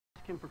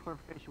him for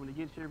clarification when he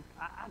gets here.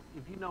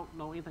 If you don't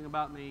know anything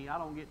about me, I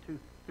don't get too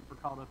super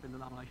caught up in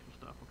denominational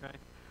stuff, okay?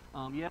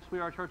 Yes, we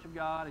are a church of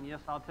God, and yes,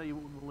 I'll tell you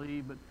what we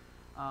believe, but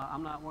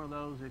I'm not one of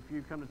those, if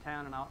you come to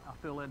town and I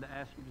feel led to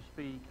ask you to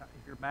speak,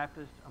 if you're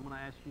Baptist, I'm going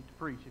to ask you to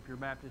preach. If you're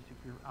Baptist,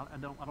 I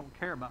don't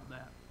care about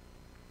that.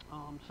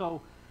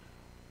 So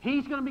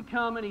he's going to be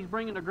coming. He's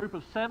bringing a group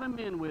of 7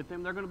 men with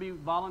him. They're going to be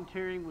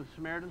volunteering with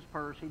Samaritan's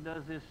Purse. He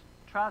does this,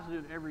 tries to do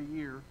it every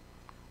year.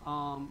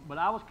 But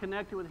I was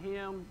connected with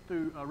him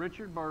through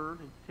Richard Bird,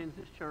 who attends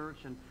this church,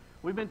 and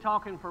we've been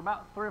talking for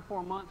about 3 or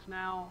 4 months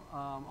now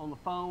on the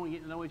phone,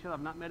 getting to know each other.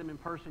 I've not met him in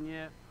person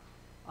yet.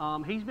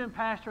 He's been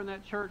pastoring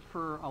that church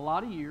for a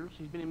lot of years.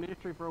 He's been in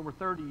ministry for over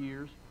 30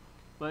 years.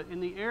 But in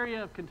the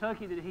area of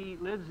Kentucky that he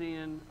lives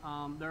in,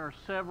 there are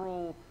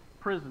several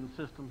prison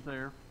systems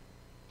there.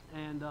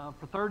 And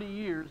for 30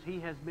 years, he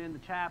has been the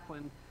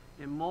chaplain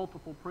in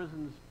multiple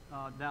prisons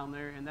down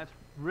there. And that's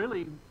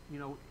really,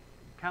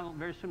 kind of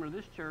very similar to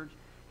this church.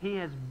 He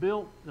has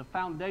built, the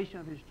foundation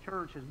of his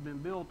church has been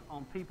built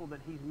on people that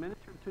he's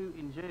ministered to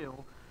in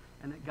jail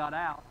and that got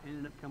out and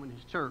ended up coming to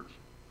his church.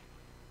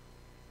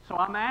 So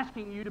I'm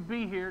asking you to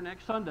be here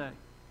next Sunday.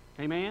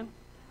 Amen?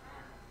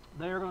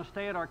 They are going to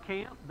stay at our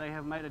camp. They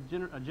have made a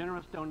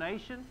generous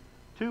donation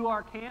to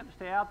our camp to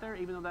stay out there,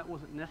 even though that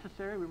wasn't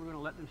necessary. We were going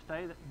to let them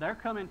stay. They're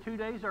coming 2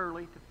 days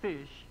early to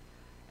fish,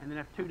 and then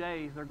after 2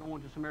 days, they're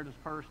going to Samaritan's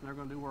Purse, and they're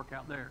going to do work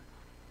out there.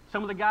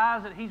 Some of the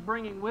guys that he's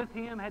bringing with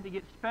him had to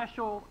get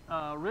special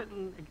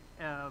written,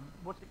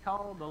 what's it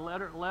called? The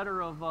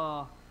letter of,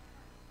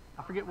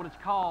 I forget what it's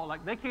called.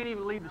 Like, they can't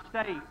even leave the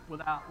state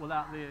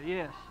without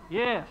this.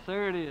 Yes,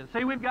 there it is.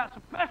 See, we've got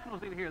some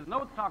professionals in here that know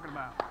what they're talking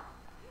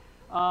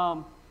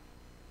about.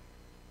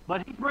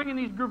 But he's bringing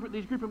these group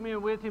of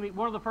men with him.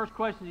 One of the first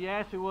questions he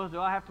asked me was,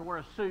 do I have to wear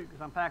a suit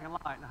because I'm packing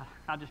light? And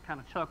I just kind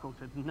of chuckled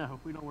and said, no,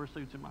 we don't wear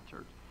suits in my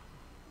church.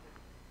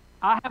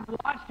 I have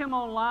watched him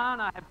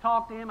online. I have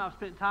talked to him. I've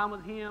spent time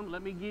with him.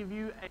 Let me give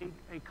you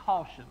a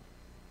caution.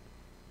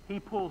 He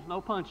pulls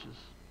no punches.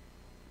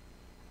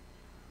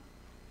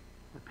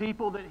 The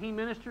people that he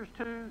ministers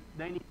to,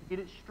 they need to get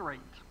it straight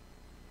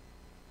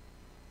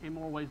in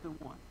more ways than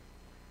one.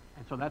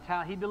 And so that's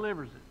how he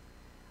delivers it.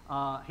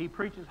 He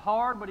preaches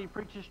hard, but he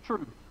preaches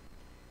truth.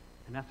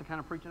 And that's the kind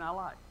of preaching I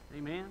like.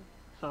 Amen?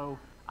 So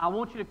I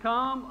want you to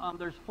come.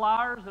 There's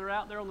flyers that are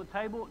out there on the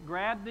table.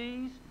 Grab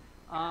these.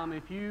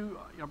 If you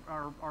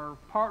are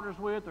partners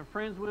with or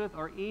friends with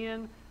or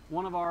in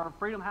one of our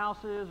Freedom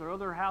Houses or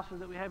other houses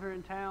that we have here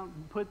in town,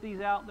 put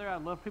these out there.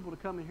 I'd love people to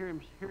come and hear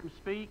him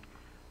speak.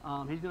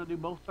 He's going to do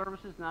both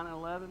services, 9 and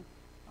 11.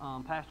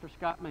 Pastor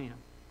Scott Mann.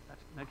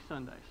 That's next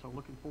Sunday. So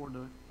looking forward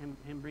to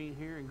him being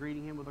here and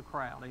greeting him with a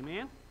crowd.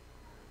 Amen?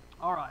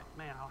 All right.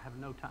 Man, I'll have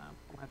no time.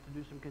 I'll have to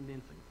do some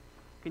condensing.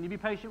 Can you be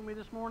patient with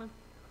me this morning?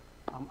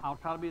 I'll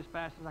try to be as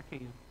fast as I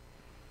can.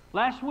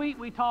 Last week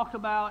we talked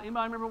about,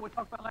 anybody remember what we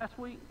talked about last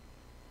week?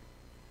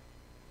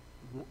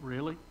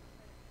 Really?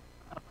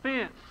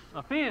 Offense.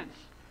 Offense.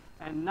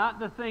 And not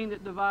the thing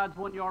that divides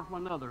one yard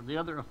from another, the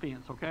other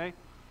offense, okay?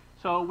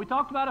 So we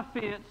talked about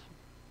offense,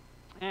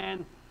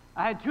 and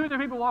I had 2 other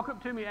people walk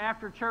up to me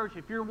after church.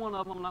 If you're one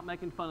of them, I'm not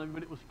making fun of you,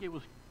 but it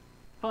was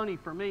funny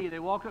for me. They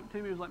walked up to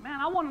me and was like,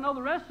 man, I want to know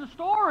the rest of the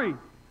story.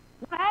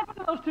 What happened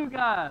to those 2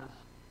 guys?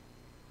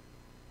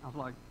 I was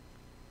like,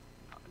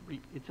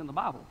 it's in the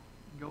Bible.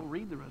 Go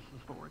read the rest of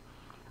the story.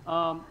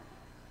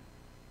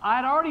 I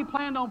had already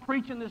planned on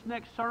preaching this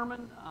next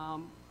sermon,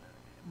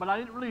 but I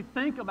didn't really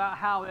think about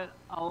how it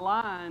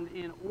aligned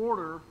in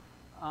order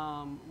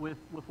with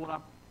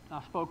what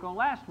I spoke on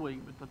last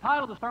week. But the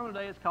title of the sermon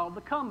today is called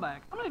The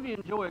Comeback. How many of you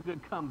enjoy a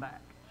good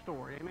comeback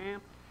story?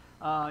 Amen?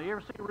 You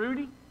ever see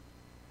Rudy?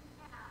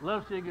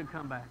 Love to see a good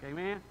comeback.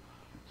 Amen?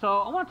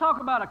 So I want to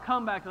talk about a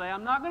comeback today.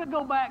 I'm not going to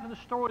go back to the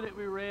story that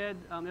we read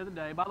the other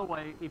day. By the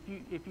way, if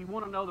you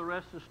want to know the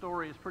rest of the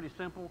story, it's pretty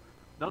simple.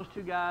 Those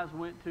 2 guys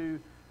went to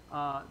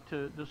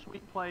the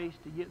sweet place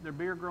to get their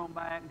beer grown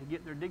back, to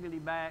get their dignity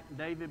back.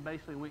 David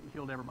basically went and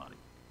killed everybody.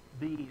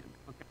 The end.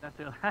 Okay, that's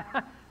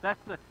it. That's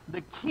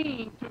the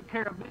king took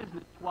care of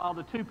business while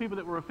the 2 people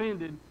that were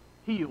offended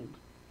healed.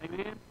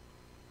 Amen?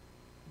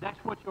 That's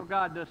what your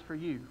God does for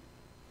you.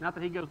 Not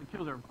that he goes and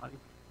kills everybody,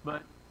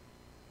 but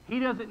he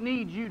doesn't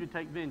need you to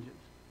take vengeance.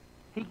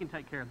 He can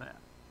take care of that.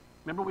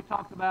 Remember we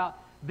talked about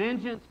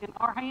vengeance in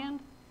our hand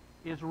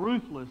is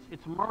ruthless,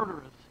 it's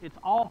murderous, it's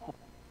awful.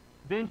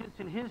 Vengeance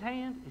in his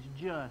hand is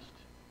just,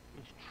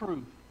 it's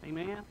truth.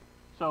 Amen?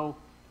 So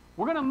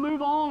we're going to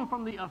move on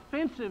from the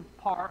offensive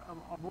part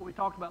of what we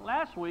talked about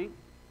last week,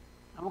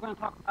 and we're going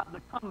to talk about the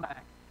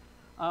comeback.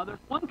 There's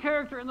one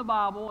character in the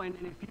Bible, and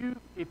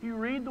if you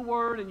read the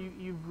Word and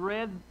you've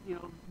read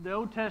the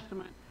Old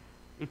Testament,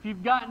 if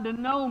you've gotten to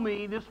know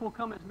me, this will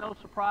come as no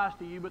surprise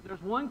to you, but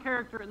there's one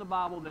character in the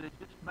Bible that is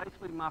just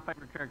basically my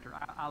favorite character.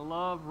 I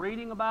love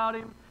reading about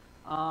him.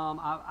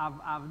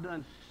 I've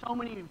done so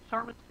many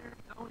sermon series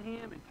on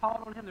him and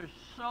taught on him. There's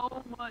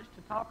so much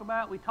to talk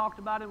about. We talked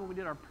about him when we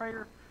did our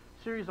prayer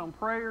series on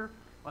prayer,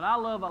 but I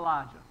love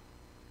Elijah.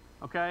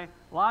 Okay?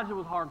 Elijah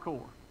was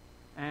hardcore.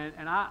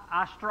 And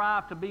I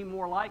strive to be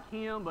more like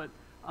him. But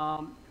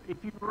if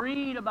you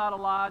read about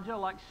Elijah,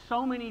 like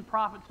so many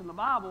prophets in the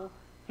Bible,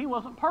 he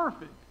wasn't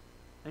perfect.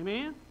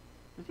 Amen?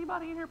 Is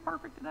anybody in here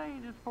perfect today?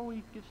 Just before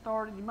we get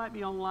started, you might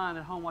be online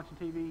at home watching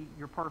TV.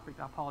 You're perfect.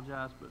 I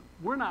apologize, but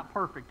we're not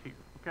perfect here,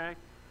 okay?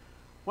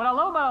 What I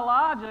love about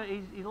Elijah,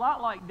 he's a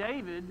lot like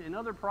David and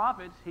other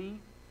prophets. He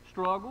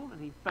struggled,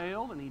 and he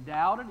failed, and he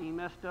doubted, and he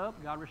messed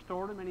up. God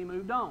restored him, and he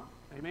moved on.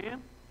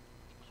 Amen?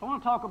 So I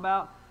want to talk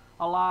about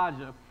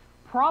Elijah.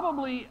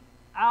 Probably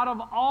out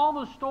of all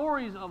the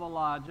stories of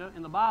Elijah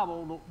in the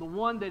Bible, the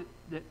one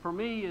that for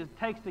me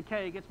takes the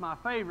cake, it's my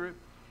favorite,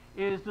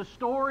 is the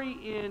story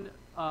in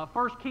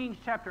 1 Kings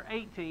chapter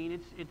 18.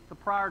 It's the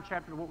prior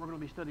chapter to what we're going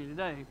to be studying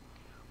today,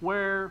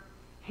 where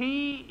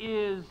he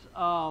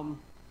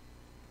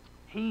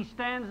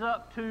stands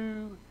up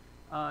to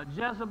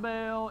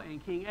Jezebel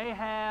and King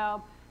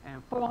Ahab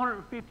and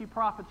 450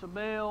 prophets of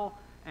Baal,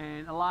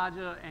 and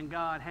Elijah and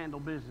God handle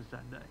business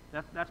that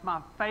day. That's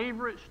my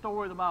favorite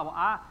story of the Bible.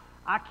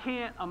 I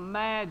can't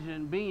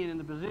imagine being in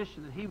the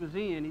position that he was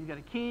in. He's got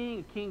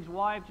a king's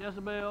wife,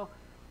 Jezebel,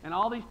 and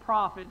all these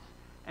prophets.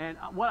 And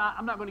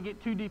I'm not going to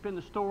get too deep in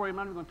the story. I'm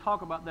not even going to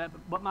talk about that.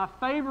 But my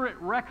favorite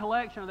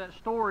recollection of that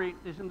story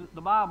is in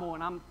the Bible,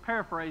 and I'm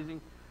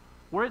paraphrasing,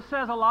 where it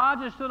says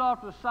Elijah stood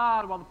off to the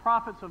side while the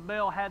prophets of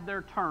Baal had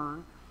their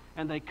turn,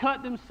 and they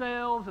cut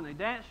themselves, and they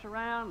danced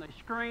around, and they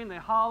screamed, they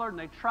hollered, and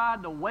they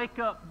tried to wake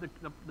up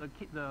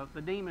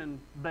the demon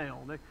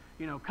Baal.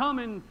 Come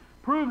and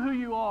prove who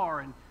you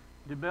are. And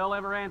did Baal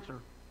ever answer?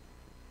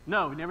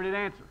 No, he never did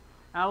answer.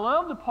 And I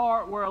love the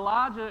part where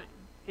Elijah,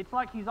 it's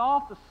like he's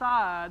off the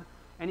side,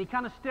 and he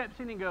kind of steps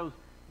in and goes,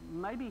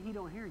 maybe he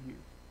don't hear you.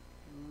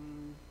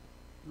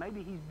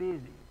 Maybe he's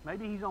busy.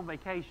 Maybe he's on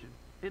vacation.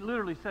 It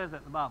literally says that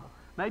in the Bible.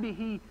 Maybe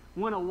he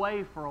went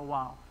away for a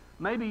while.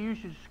 Maybe you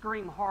should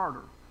scream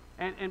harder.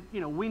 And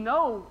we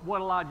know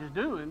what Elijah's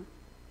doing.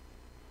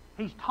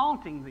 He's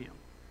taunting them.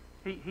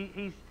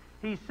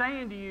 He's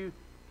saying to you,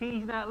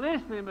 he's not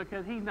listening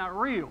because he's not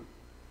real.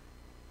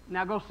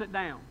 Now go sit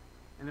down.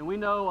 And then we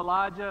know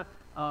Elijah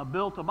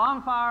built a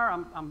bonfire.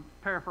 I'm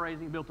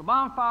paraphrasing. Built a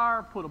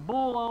bonfire, put a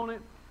bull on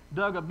it,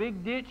 dug a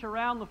big ditch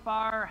around the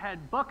fire,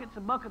 had buckets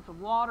and buckets of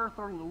water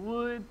thrown the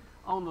wood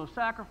on the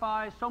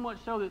sacrifice, so much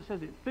so that it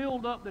says it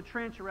filled up the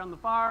trench around the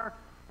fire.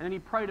 And then he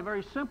prayed a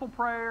very simple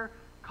prayer,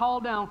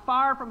 called down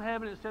fire from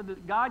heaven. It said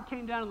that God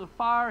came down in the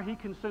fire. He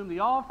consumed the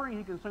offering.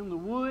 He consumed the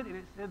wood. And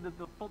it said that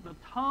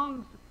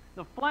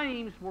the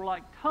flames were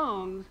like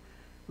tongues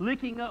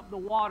licking up the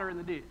water in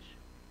the ditch.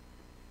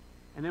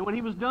 And then when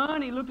he was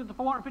done, he looked at the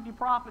 450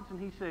 prophets and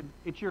he said,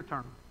 it's your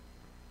turn.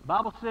 The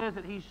Bible says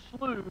that he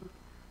slew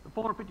the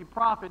 450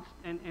 prophets,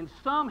 and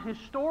some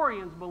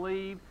historians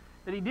believe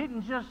that he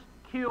didn't just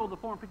kill the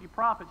 450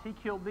 prophets, he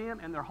killed them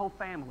and their whole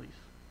families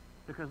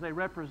because they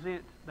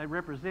represented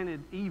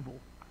evil.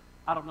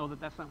 I don't know that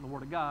that's not in the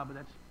Word of God,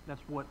 but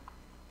that's what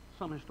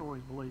some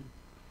historians believe.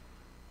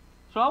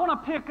 So I want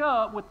to pick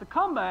up with the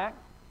comeback.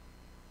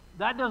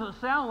 That doesn't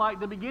sound like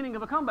the beginning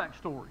of a comeback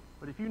story.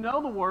 But if you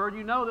know the Word,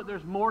 you know that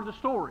there's more to the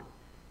story.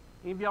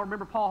 Any of y'all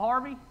remember Paul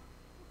Harvey?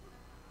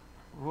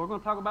 We're going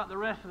to talk about the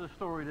rest of the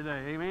story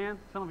today. Amen?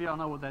 Some of y'all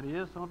know what that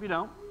is. Some of you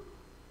don't.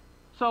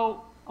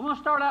 So I'm going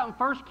to start out in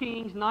 1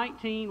 Kings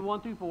 19,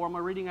 1 through 4. I'm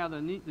reading out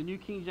of the New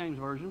King James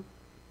Version.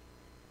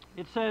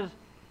 It says,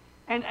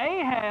 and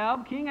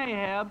King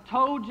Ahab,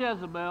 told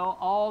Jezebel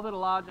all that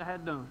Elijah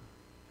had done.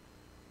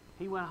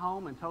 He went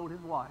home and told his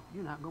wife,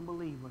 you're not going to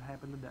believe what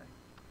happened today.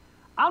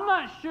 I'm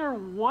not sure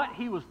what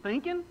he was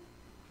thinking.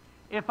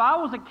 If I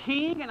was a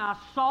king and I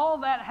saw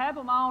that happen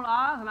with my own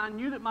eyes and I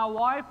knew that my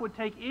wife would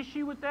take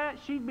issue with that,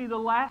 she'd be the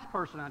last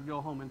person I'd go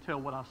home and tell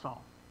what I saw.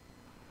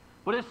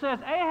 But it says,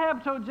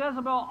 Ahab told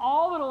Jezebel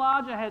all that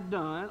Elijah had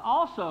done,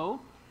 also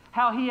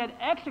how he had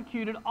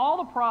executed all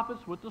the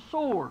prophets with the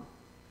sword.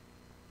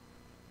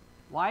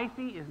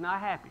 Wifey is not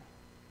happy.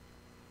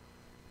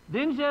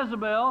 Then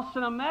Jezebel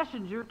sent a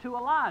messenger to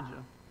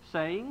Elijah,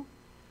 saying,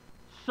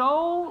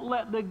 so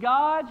let the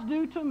gods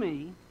do to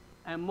me,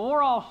 and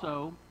more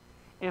also,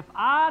 if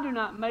I do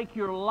not make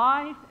your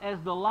life as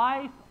the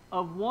life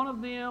of one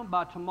of them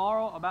by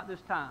tomorrow about this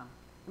time.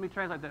 Let me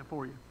translate that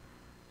for you.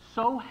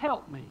 So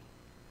help me.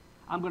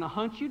 I'm going to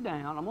hunt you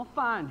down, I'm going to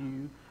find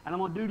you, and I'm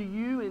going to do to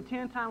you and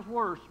 10 times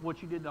worse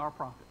what you did to our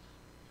prophets.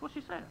 That's what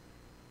she said.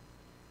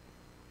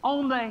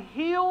 On the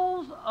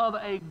heels of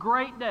a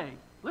great day.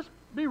 Let's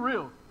be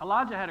real.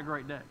 Elijah had a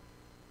great day.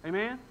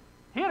 Amen?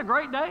 He had a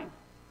great day.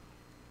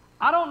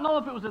 I don't know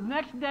if it was the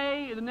next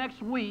day or the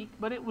next week,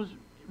 but it was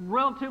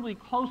relatively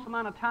close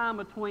amount of time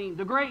between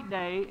the great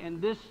day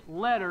and this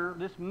letter,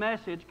 this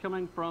message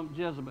coming from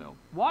Jezebel.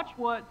 Watch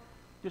what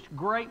this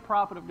great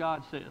prophet of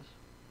God says.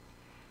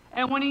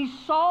 And when he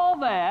saw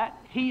that,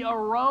 he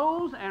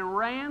arose and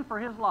ran for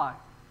his life.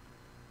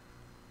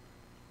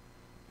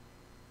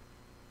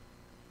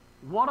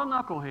 What a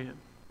knucklehead.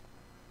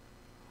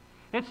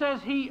 It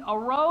says he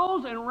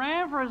arose and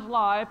ran for his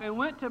life and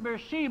went to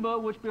Beersheba,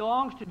 which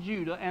belongs to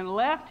Judah, and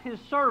left his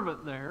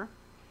servant there.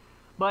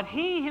 But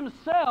he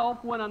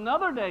himself went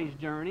another day's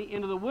journey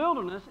into the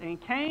wilderness and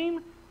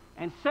came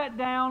and sat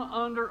down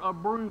under a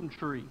broom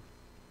tree.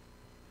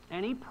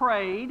 And he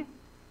prayed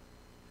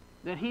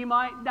that he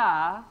might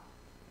die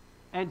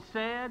and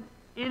said,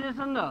 "It is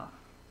enough.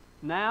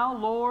 Now,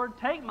 Lord,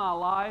 take my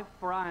life,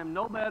 for I am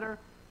no better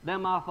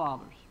than my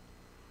fathers."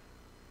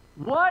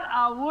 What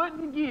I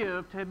wouldn't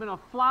give to have been a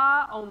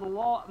fly on the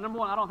wall. Number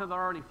one, I don't think there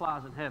are any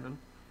flies in heaven.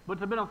 But to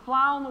have been a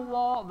fly on the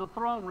wall of the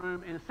throne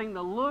room and seen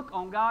the look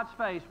on God's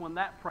face when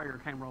that prayer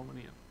came rolling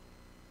in.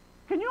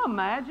 Can you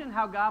imagine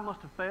how God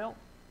must have felt?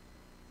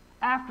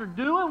 After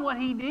doing what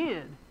he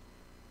did,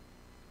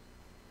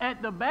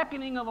 at the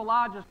beckoning of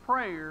Elijah's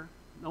prayer,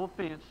 no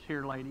offense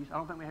here, ladies, I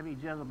don't think we have any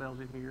Jezebels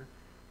in here.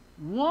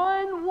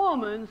 One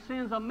woman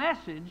sends a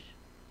message,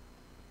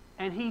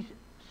 and he's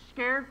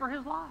scared for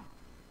his life.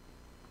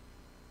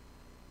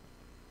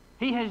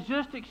 He has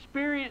just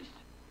experienced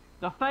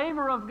the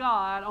favor of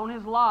God on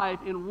his life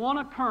in one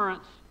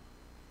occurrence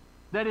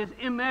that is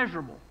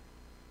immeasurable,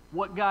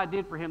 what God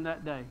did for him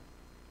that day.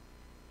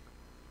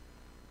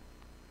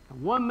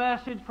 And one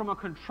message from a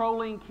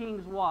controlling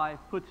king's wife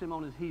puts him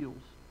on his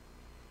heels.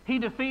 He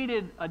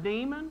defeated a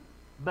demon,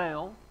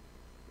 Baal.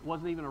 It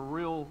wasn't even a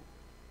real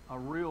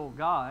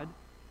God.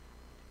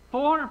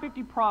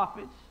 450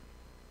 prophets,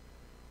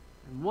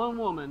 and one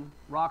woman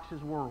rocks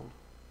his world.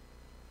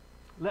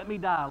 Let me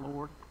die,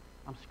 Lord.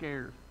 I'm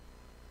scared,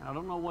 and I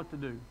don't know what to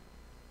do.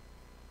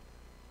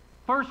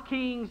 1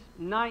 Kings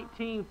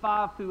 19,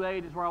 5 through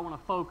 8 is where I want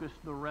to focus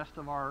the rest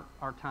of our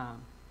time.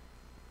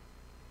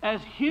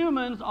 As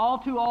humans, all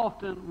too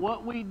often,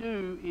 what we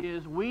do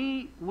is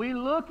we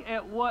look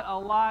at what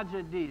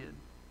Elijah did.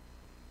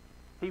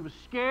 He was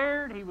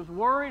scared, he was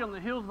worried on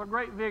the heels of a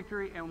great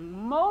victory, and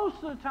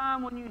most of the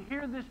time when you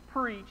hear this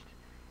preached,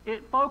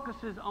 it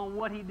focuses on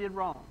what he did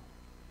wrong.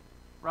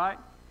 Right?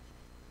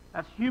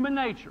 That's human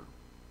nature.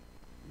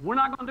 We're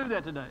not going to do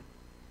that today.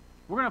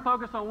 We're going to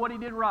focus on what he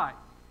did right.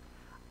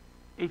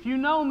 If you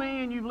know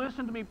me and you've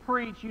listened to me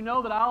preach, you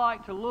know that I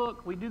like to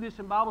look, we do this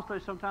in Bible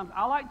study sometimes,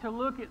 I like to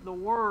look at the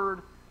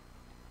Word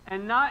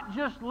and not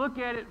just look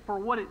at it for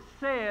what it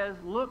says,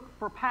 look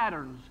for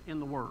patterns in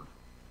the Word,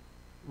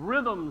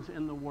 rhythms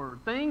in the Word,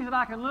 things that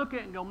I can look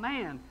at and go,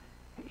 man,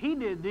 he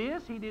did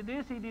this, he did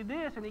this, he did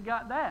this, and he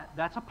got that.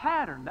 That's a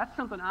pattern. That's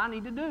something I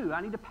need to do.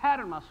 I need to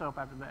pattern myself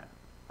after that.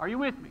 Are you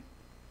with me?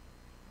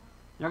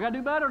 Y'all got to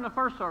do better in the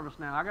first service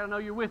now. I got to know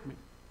you're with me.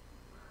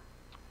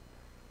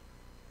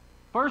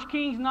 1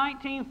 Kings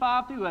 19,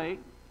 5 through 8.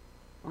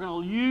 We're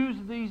going to use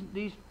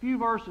these few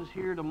verses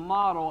here to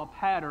model a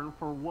pattern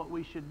for what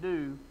we should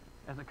do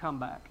as a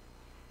comeback.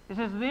 It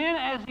says, "Then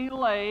as he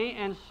lay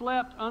and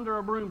slept under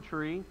a broom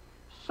tree,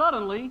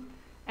 suddenly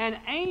an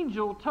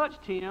angel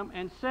touched him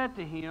and said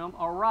to him,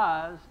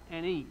 'Arise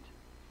and eat.'"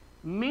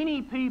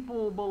 Many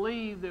people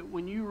believe that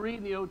when you read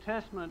in the Old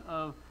Testament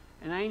of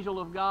an angel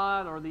of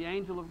God or the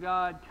angel of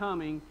God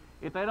coming,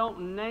 if they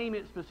don't name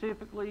it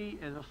specifically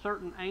as a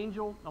certain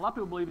angel, a lot of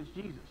people believe it's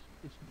Jesus.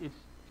 It's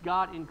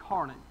God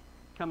incarnate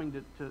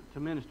coming to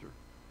minister.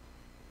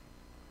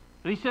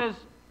 But he says,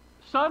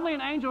 "Suddenly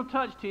an angel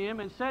touched him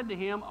and said to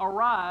him,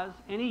 'Arise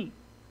and eat.'"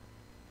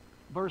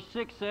 Verse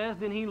 6 says,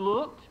 "Then he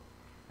looked,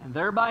 and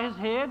there by his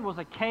head was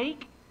a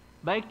cake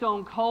baked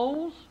on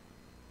coals."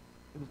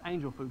 It was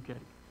angel food cake.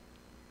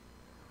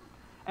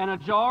 "And a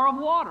jar of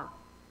water.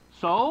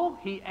 So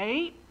he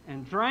ate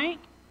and drank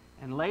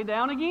and lay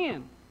down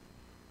again.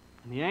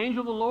 And the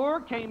angel of the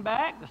Lord came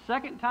back the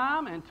second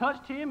time and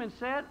touched him and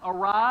said,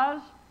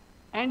 'Arise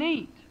and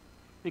eat,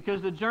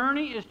 because the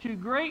journey is too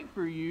great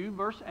for you.'"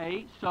 Verse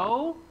 8,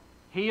 "So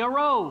he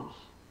arose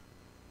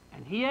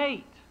and he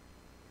ate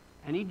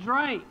and he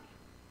drank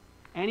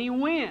and he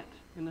went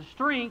in the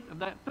strength of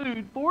that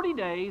food 40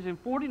 days and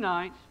 40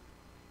 nights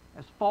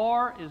as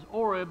far as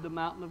Horeb, the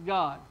mountain of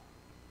God."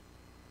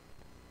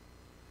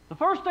 The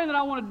first thing that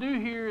I want to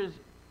do here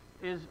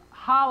is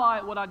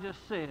highlight what I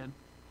just said.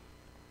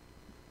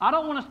 I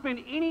don't want to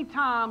spend any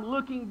time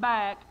looking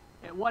back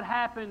at what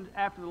happened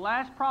after the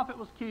last prophet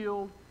was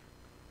killed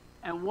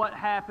and what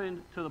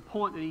happened to the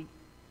point that he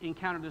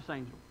encountered this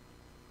angel.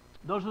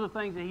 Those are the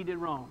things that he did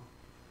wrong.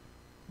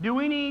 Do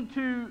we need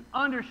to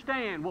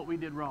understand what we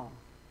did wrong?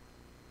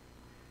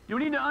 Do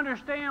we need to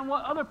understand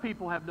what other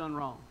people have done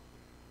wrong?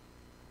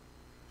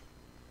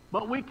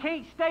 But we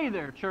can't stay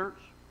there, church.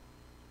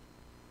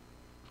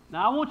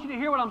 Now, I want you to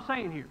hear what I'm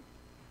saying here.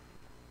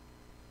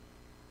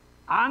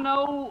 I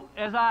know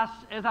as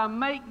I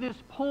make this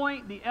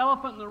point, the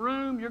elephant in the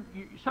room,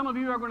 some of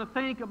you are going to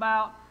think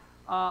about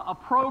a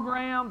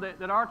program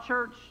that our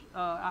church,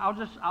 I'll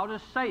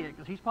just say it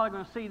because he's probably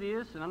going to see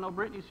this, and I know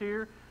Brittany's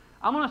here.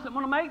 I'm going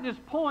to make this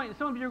point, and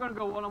some of you are going to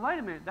go, "Well, wait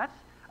a minute, that's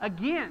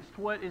against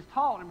what is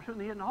taught in Pursuing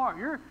the Hidden Heart.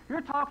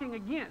 You're talking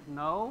against."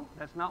 No,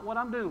 that's not what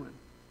I'm doing.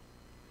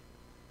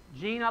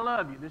 Gene, I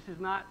love you. This is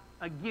not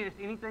against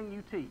anything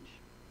you teach.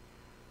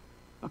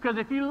 Because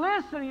if you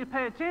listen and you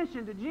pay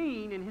attention to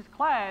Gene in his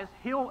class,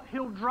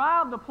 he'll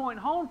drive the point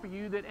home for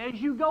you that as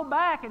you go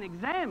back and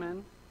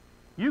examine,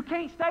 you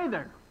can't stay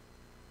there.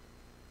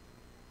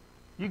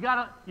 You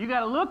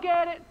gotta look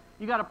at it,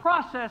 you got to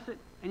process it,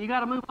 and you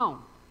got to move on.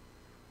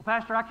 Well,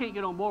 Pastor, I can't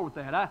get on board with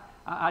that.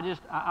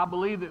 I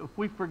believe that if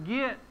we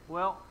forget,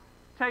 well,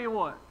 tell you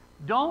what,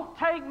 don't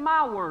take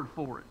my word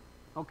for it,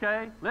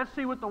 okay? Let's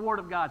see what the Word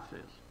of God says.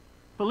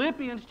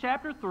 Philippians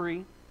chapter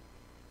 3,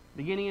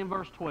 beginning in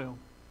verse 12.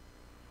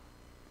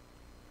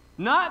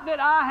 Not that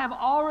I have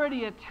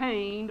already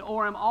attained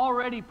or am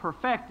already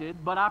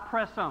perfected, but I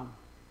press on,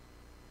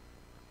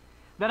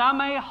 that I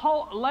may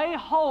lay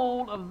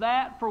hold of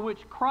that for which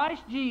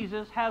Christ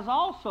Jesus has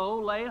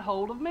also laid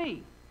hold of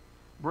me.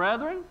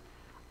 Brethren,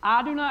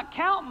 I do not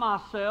count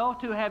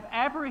myself to have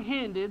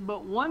apprehended,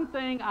 but one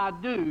thing I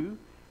do,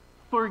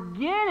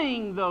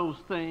 forgetting those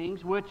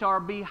things which are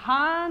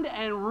behind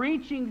and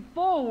reaching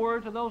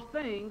forward to those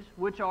things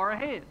which are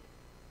ahead.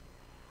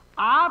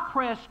 I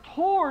press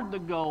toward the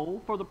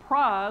goal for the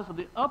prize of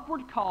the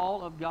upward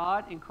call of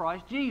God in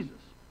Christ Jesus.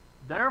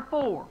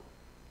 Therefore,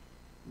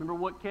 remember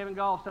what Kevin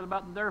Goff said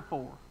about the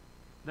therefore.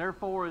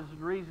 Therefore is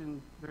the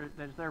reason that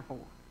it's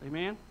therefore.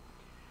 Amen?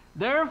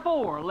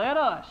 Therefore, let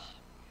us,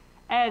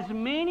 as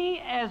many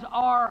as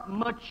are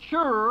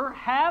mature,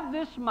 have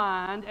this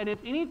mind, and if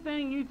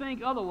anything you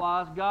think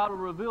otherwise, God will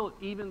reveal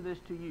even this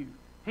to you.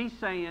 He's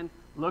saying,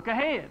 look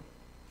ahead.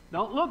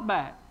 Don't look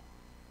back.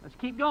 Let's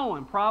keep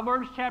going.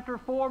 Proverbs chapter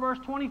 4, verse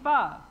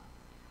 25.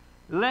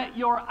 Let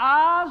your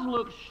eyes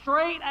look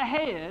straight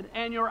ahead,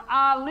 and your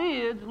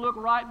eyelids look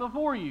right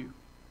before you.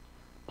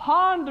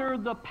 Ponder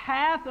the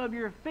path of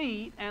your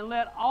feet, and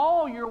let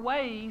all your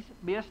ways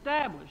be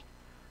established.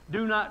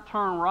 Do not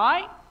turn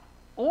right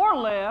or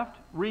left.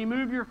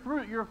 Remove your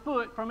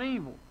foot from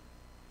evil.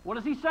 What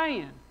is he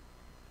saying?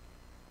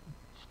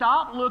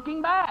 Stop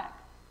looking back.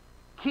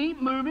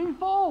 Keep moving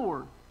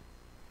forward.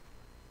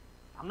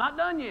 I'm not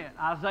done yet.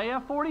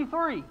 Isaiah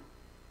 43.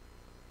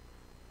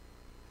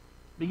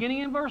 Beginning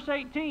in verse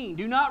 18.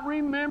 Do not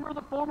remember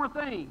the former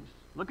things.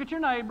 Look at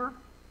your neighbor.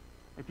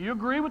 If you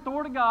agree with the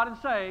Word of God and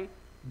say,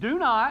 do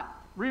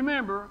not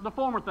remember the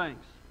former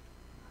things.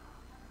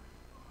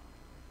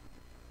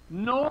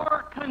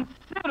 Nor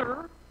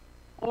consider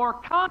or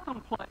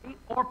contemplate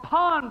or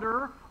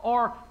ponder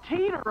or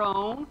teeter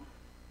on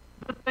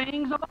the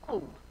things of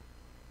old.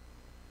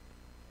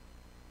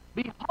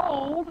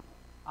 Behold,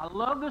 I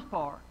love this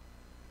part.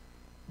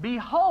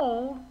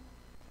 Behold,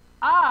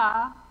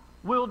 I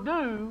will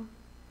do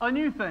a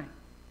new thing.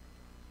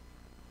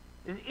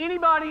 Is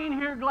anybody in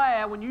here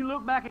glad when you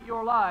look back at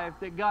your life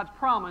that God's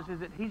promise is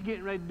that He's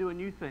getting ready to do a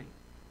new thing?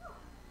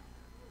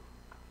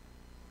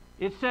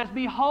 It says,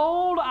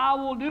 behold, I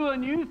will do a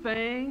new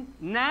thing.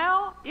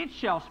 Now it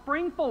shall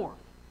spring forth.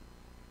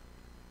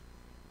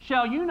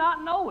 Shall you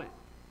not know it?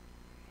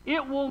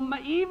 It will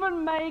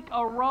even make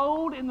a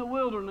road in the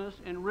wilderness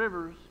and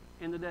rivers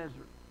in the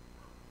desert.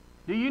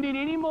 Do you need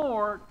any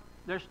more?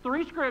 There's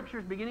 3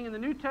 scriptures beginning in the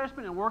New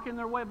Testament and working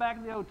their way back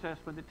in the Old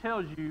Testament that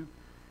tells you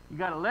you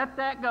got to let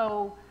that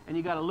go and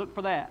you got to look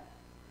for that.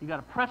 You got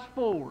to press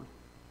forward.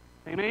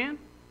 Amen?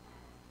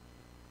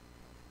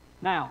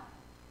 Now,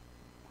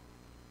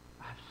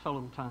 I have so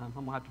little time. I'm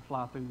going to have to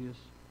fly through this.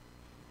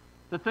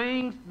 The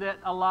things that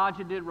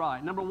Elijah did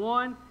right. Number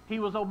 1, he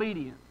was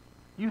obedient.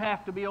 You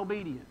have to be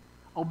obedient.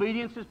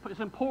 Obedience is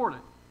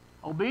important.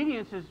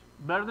 Obedience is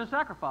better than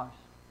sacrifice.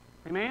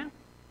 Amen?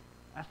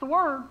 That's the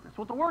Word. That's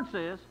what the Word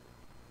says.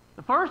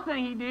 The first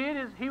thing he did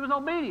is he was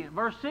obedient.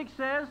 Verse 6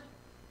 says,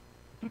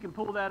 if you can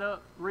pull that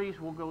up, Reese,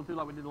 we'll go through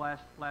like we did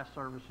last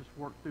service, just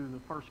work through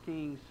the 1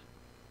 Kings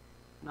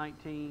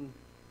 19,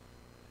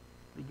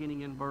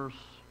 beginning in verse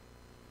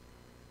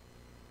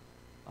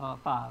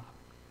 5.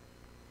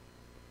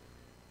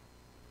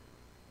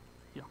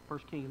 Yeah, 1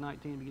 Kings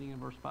 19, beginning in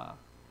verse 5.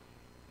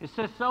 It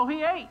says, so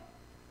he ate.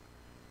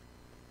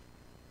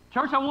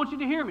 Church, I want you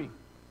to hear me.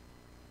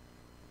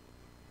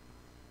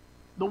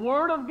 The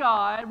Word of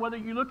God, whether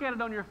you look at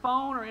it on your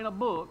phone or in a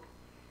book,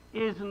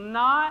 is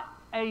not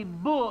a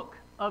book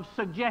of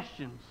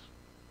suggestions.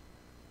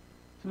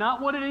 It's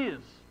not what it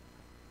is.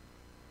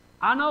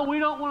 I know we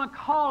don't want to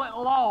call it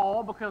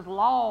law because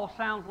law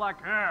sounds like,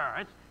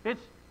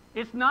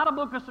 it's not a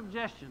book of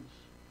suggestions.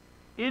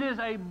 It is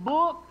a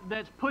book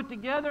that's put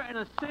together and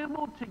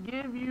assembled to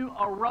give you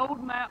a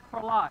roadmap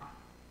for life.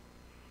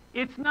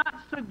 It's not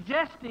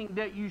suggesting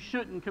that you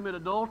shouldn't commit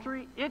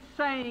adultery. It's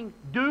saying,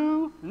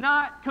 do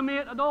not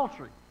commit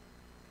adultery.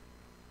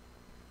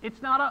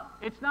 It's not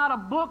a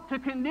book to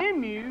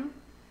condemn you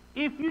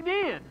if you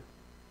did.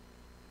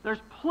 There's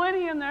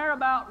plenty in there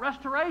about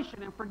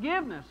restoration and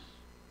forgiveness.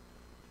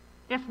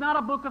 It's not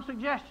a book of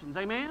suggestions.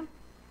 Amen?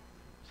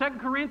 2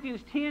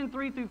 Corinthians 10,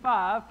 3 through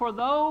 5, for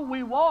though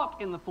we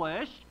walk in the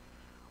flesh,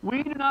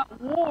 we do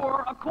not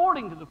war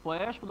according to the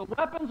flesh, for the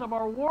weapons of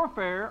our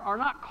warfare are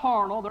not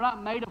carnal, they're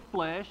not made of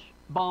flesh,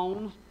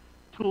 bones,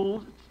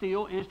 tools,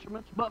 steel,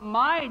 instruments, but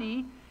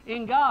mighty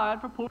in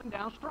God for pulling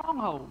down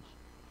strongholds.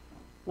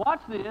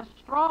 Watch this,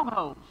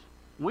 strongholds.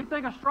 When we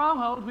think of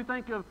strongholds, we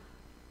think of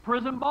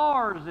prison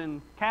bars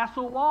and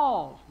castle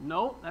walls.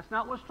 Nope, that's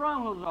not what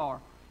strongholds are.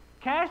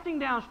 Casting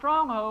down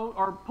strongholds,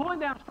 or pulling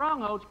down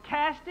strongholds,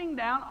 casting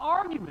down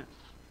arguments.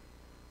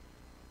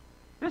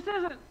 This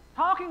isn't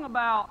talking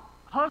about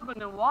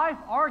husband and wife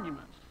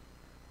arguments.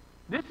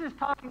 This is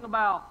talking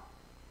about,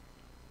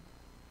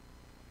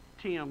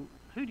 Tim,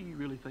 who do you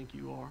really think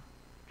you are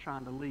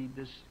trying to lead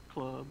this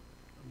club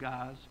of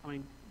guys? I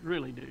mean,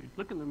 really, dude,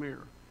 look in the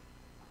mirror.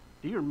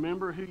 Do you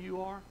remember who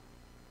you are?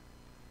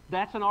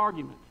 That's an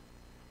argument.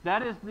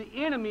 That is the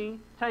enemy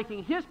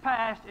taking his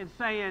past and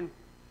saying,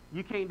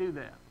 you can't do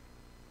that.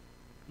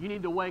 You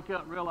need to wake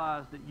up and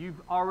realize that you've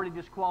already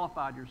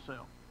disqualified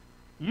yourself.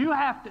 You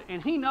have to,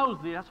 and he knows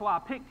this, that's why I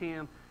picked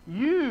him.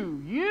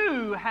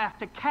 You have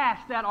to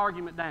cast that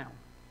argument down.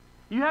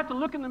 You have to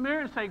look in the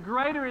mirror and say,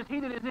 greater is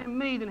he that is in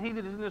me than he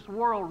that is in this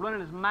world,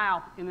 running his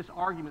mouth in this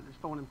argument that's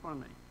thrown in front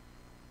of me.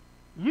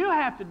 You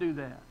have to do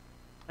that.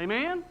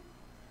 Amen?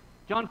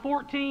 John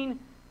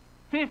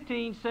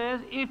 14:15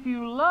 says, if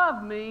you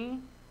love me,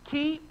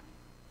 keep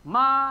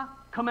my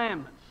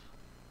commandments.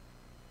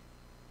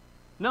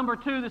 Number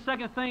two, the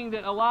second thing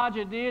that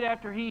Elijah did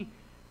after he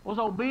was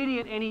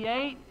obedient and he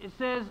ate, it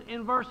says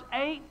in verse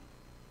 8,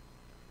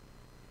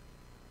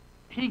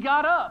 he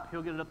got up.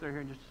 He'll get it up there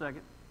here in just a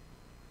second.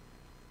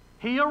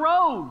 He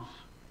arose.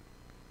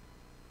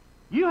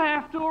 You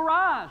have to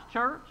arise,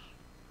 church.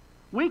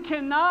 We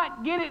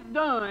cannot get it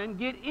done,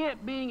 get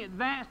it being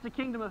advanced to the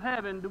kingdom of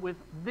heaven with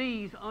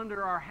these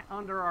under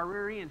our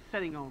rear end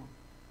sitting on them.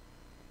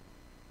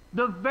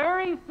 The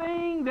very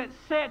thing that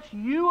sets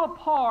you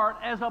apart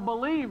as a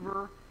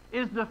believer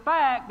is the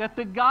fact that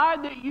the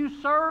God that you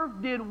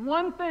serve did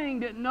one thing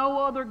that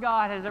no other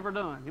God has ever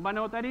done. Anybody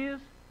know what that is?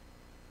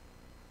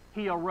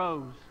 He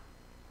arose.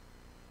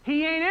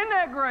 He ain't in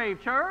that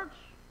grave, church.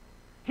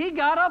 He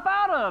got up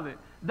out of it.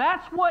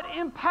 That's what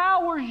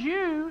empowers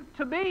you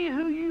to be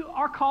who you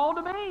are called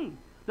to be.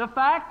 The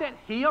fact that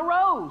he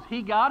arose.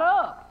 He got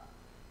up.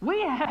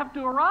 We have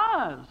to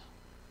arise.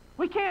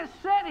 We can't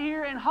sit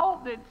here and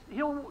hope that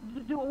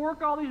he'll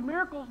work all these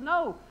miracles.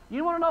 No.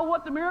 You want to know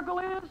what the miracle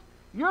is?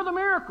 You're the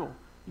miracle.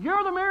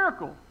 You're the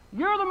miracle.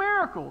 You're the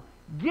miracle.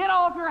 Get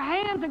off your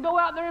hands and go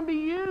out there and be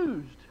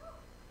used.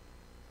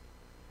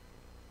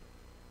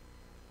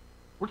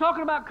 We're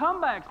talking about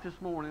comebacks this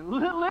morning.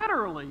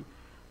 Literally.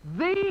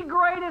 The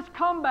greatest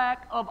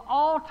comeback of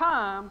all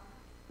time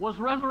was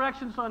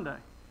Resurrection Sunday.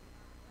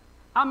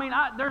 I mean,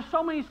 there's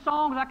so many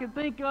songs I can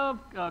think of.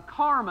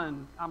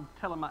 Carmen. I'm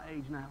telling my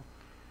age now.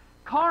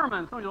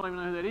 Carmen, some of you don't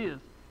even know who that is.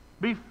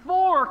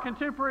 Before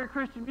contemporary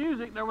Christian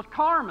music, there was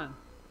Carmen.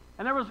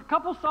 And there was a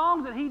couple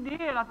songs that he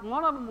did.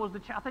 One of them was,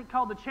 I think,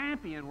 called The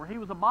Champion, where he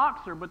was a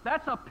boxer. But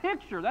that's a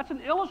picture. That's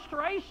an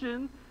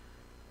illustration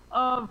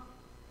of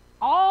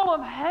all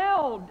of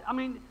hell. I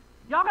mean,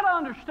 y'all got to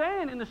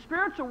understand, in the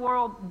spiritual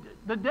world,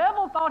 the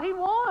devil thought he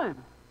won.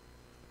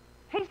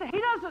 He's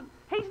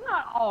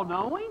not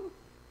all-knowing.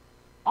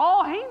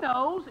 All he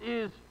knows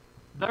is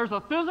there's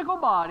a physical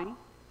body,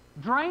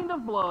 drained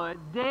of blood,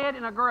 dead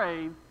in a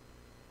grave.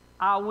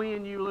 I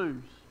win, you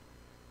lose.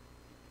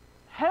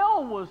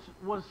 Hell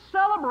was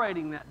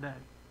celebrating that day.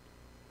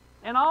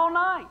 And all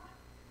night.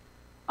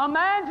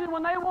 Imagine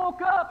when they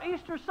woke up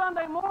Easter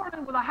Sunday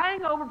morning with a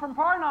hangover from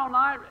partying all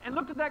night and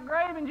looked at that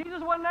grave and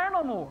Jesus wasn't there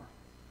no more.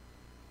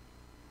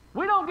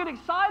 We don't get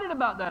excited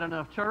about that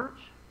enough, church.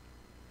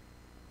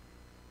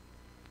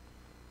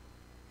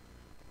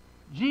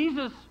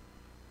 Jesus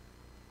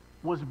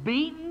was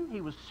beaten.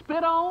 He was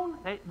spit on.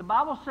 The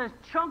Bible says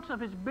chunks of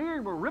his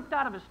beard were ripped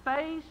out of his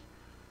face.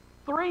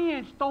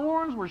 3-inch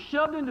thorns were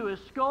shoved into his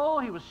skull.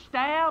 He was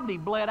stabbed. He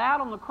bled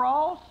out on the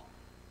cross.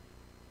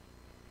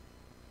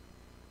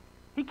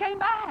 He came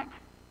back.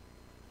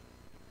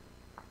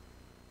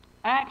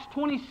 Acts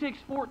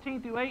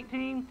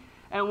 26:14-18.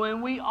 And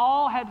when we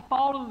all had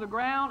fallen to the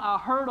ground, I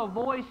heard a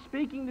voice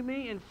speaking to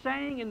me and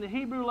saying in the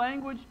Hebrew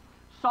language,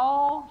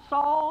 Saul,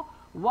 Saul,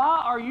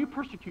 why are you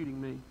persecuting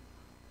me?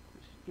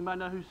 Anybody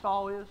know who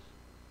Saul is?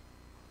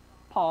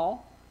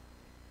 Paul.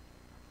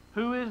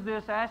 Who is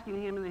this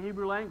asking him in the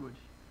Hebrew language?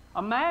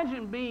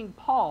 Imagine being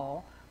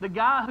Paul, the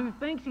guy who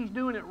thinks he's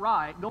doing it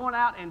right, going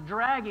out and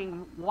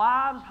dragging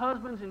wives,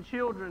 husbands, and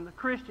children, the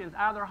Christians,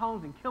 out of their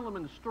homes and killing them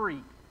in the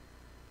street.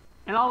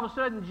 And all of a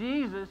sudden,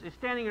 Jesus is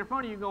standing in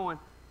front of you going,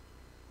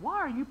 why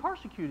are you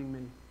persecuting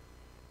me?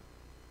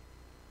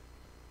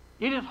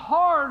 It is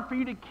hard for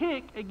you to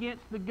kick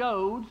against the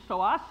goads, so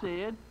I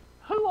said,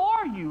 who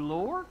are you,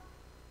 Lord?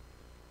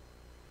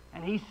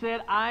 And he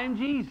said, I am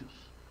Jesus,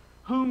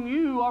 whom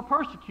you are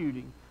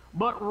persecuting.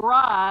 But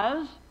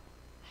rise,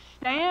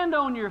 stand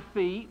on your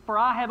feet, for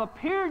I have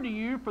appeared to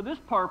you for this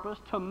purpose,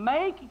 to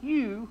make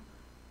you...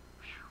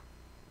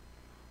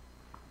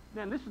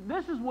 Now,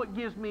 this is what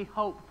gives me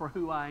hope for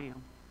who I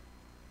am.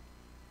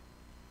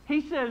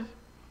 He says,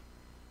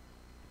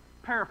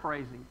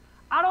 paraphrasing,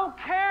 I don't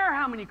care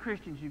how many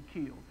Christians you've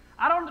killed.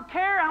 I don't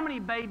care how many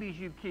babies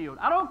you've killed.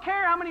 I don't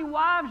care how many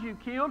wives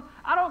you've killed.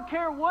 I don't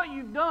care what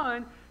you've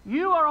done.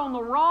 You are on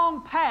the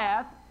wrong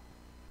path.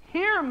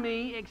 Hear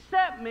me,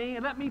 accept me,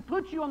 and let me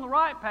put you on the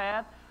right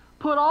path.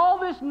 Put all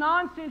this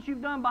nonsense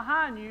you've done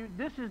behind you.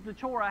 This is the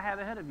chore I have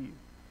ahead of you.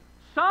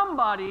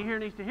 Somebody here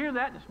needs to hear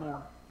that this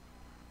morning.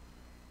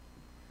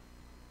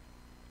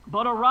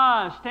 But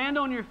arise, stand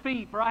on your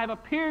feet, for I have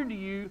appeared to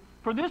you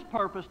for this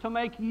purpose, to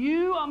make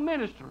you a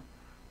minister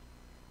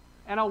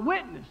and a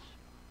witness,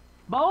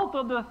 both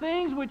of the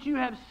things which you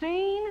have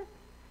seen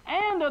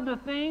and of the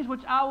things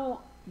which I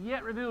will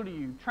yet reveal to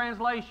you.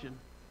 Translation.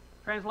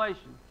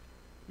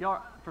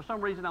 Y'all, for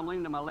some reason, I'm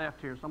leaning to my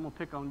left here, so I'm going to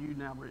pick on you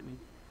now, Brittany.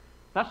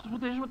 This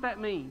is what that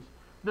means.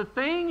 The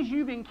things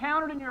you've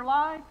encountered in your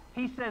life,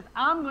 he says,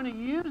 I'm going to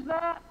use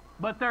that,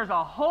 but there's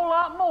a whole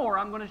lot more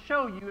I'm going to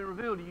show you and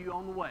reveal to you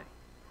on the way.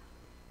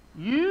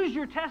 Use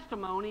your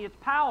testimony. It's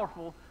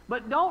powerful,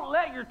 but don't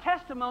let your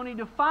testimony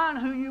define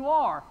who you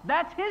are.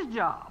 That's his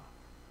job.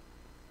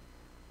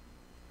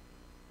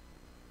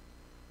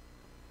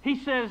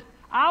 He says,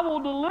 I will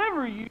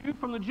deliver you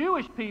from the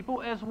Jewish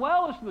people as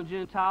well as from the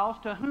Gentiles,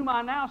 to whom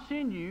I now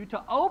send you,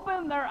 to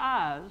open their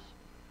eyes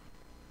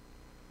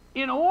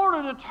in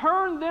order to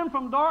turn them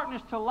from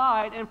darkness to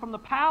light and from the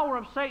power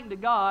of Satan to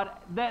God,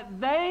 that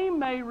they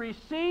may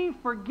receive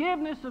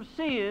forgiveness of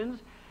sins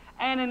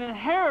and an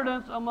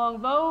inheritance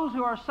among those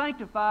who are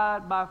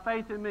sanctified by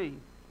faith in me.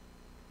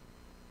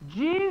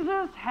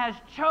 Jesus has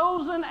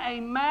chosen a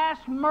mass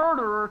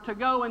murderer to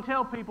go and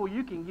tell people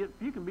you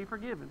can be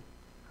forgiven.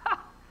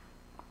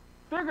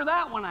 Figure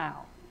that one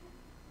out.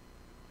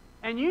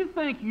 And you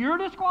think you're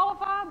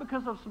disqualified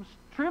because of some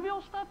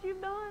trivial stuff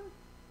you've done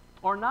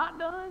or not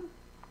done?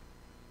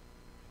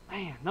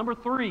 Man, number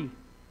 3,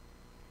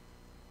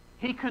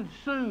 he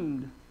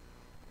consumed.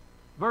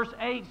 Verse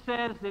 8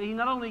 says that he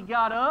not only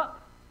got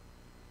up,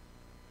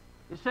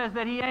 it says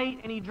that he ate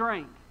and he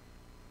drank.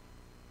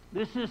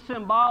 This is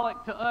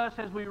symbolic to us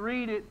as we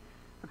read it,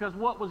 because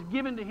what was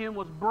given to him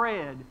was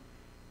bread.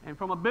 And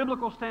from a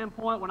biblical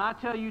standpoint, when I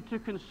tell you to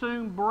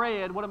consume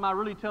bread, what am I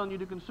really telling you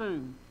to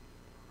consume?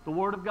 The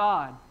Word of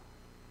God.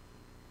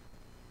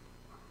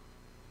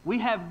 We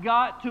have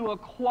got to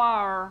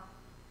acquire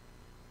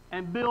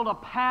and build a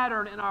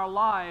pattern in our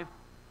life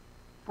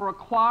for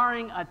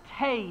acquiring a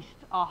taste,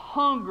 a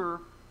hunger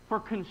for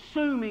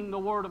consuming the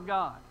Word of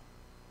God.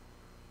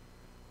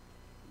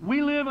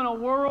 We live in a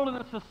world and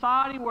a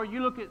society where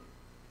you look at,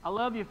 I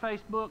love you,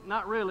 Facebook,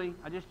 not really,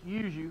 I just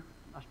use you,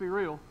 let's be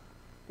real.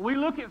 We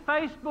look at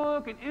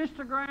Facebook and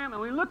Instagram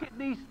and we look at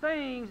these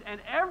things, and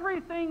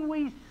everything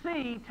we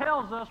see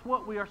tells us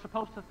what we are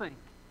supposed to think.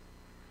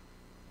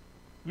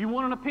 You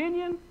want an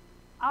opinion?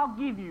 I'll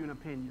give you an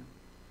opinion.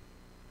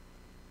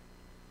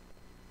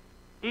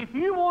 If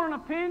you want an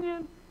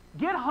opinion,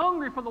 get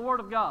hungry for the Word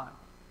of God.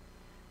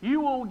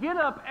 You will get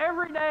up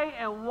every day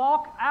and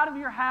walk out of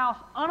your house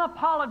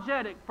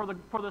unapologetic for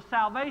the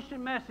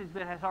salvation message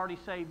that has already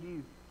saved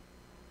you.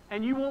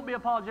 And you won't be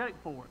apologetic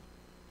for it.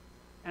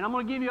 And I'm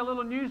going to give you a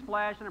little news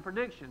flash and a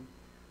prediction.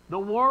 The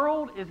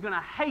world is going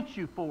to hate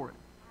you for it.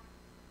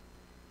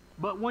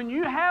 But when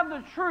you have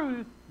the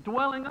truth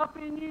dwelling up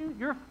in you,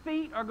 your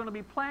feet are going to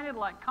be planted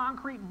like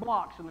concrete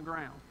blocks in the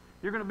ground.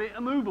 You're going to be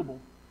immovable.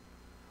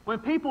 When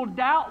people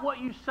doubt what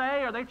you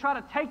say, or they try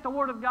to take the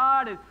Word of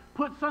God and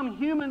put some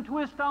human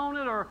twist on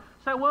it, or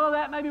say, well,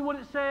 that may be what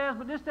it says,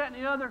 but this, that,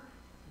 and the other,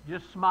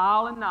 just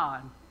smile and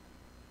nod.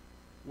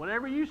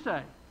 Whatever you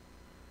say.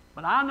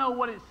 But I know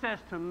what it says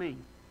to me.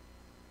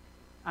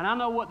 And I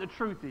know what the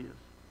truth is.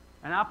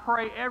 And I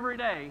pray every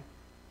day,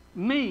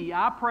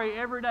 I pray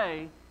every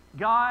day,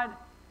 God,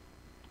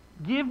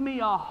 give me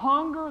a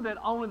hunger that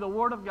only the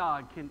Word of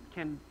God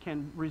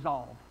can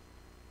resolve.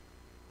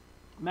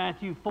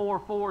 Matthew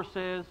 4:4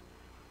 says,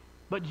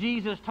 but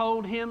Jesus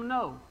told him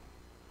no.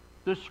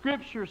 The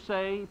Scriptures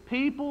say,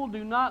 people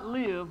do not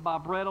live by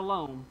bread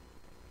alone.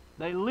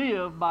 They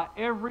live by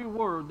every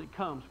word that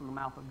comes from the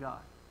mouth of God.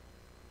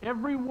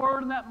 Every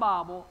word in that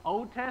Bible,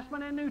 Old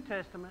Testament and New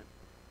Testament,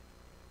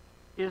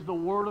 is the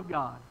Word of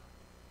God.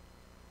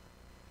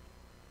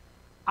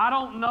 I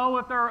don't know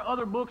if there are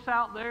other books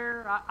out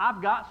there.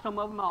 I've got some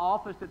of them in my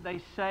office that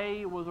they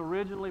say was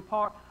originally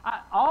part.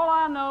 All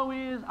I know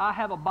is I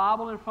have a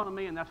Bible in front of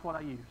me, and that's what I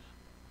use.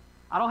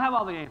 I don't have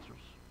all the answers.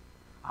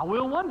 I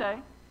will one day.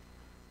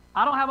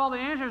 I don't have all the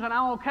answers, and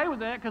I'm okay with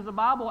that, because the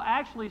Bible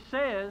actually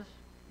says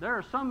there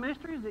are some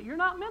mysteries that you're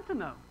not meant to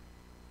know.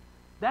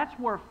 That's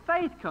where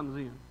faith comes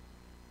in.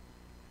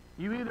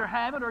 You either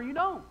have it or you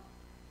don't.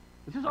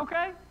 Is this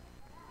okay?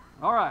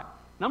 All right.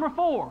 Number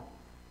 4.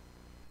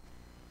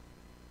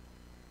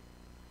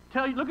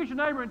 Look at your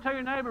neighbor and tell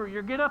your neighbor,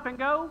 your get up and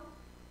go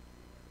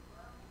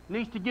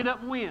needs to get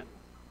up and went.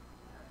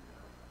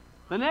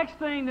 The next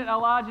thing that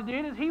Elijah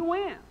did is he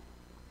went.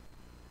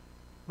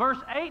 Verse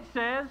 8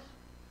 says,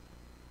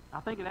 I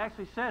think it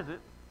actually says it.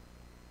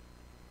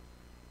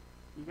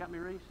 You got me,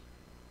 Reese?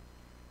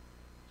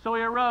 So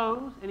he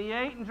arose and he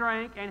ate and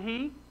drank and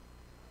he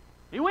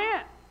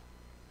went.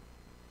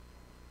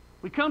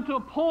 We come to a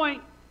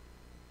point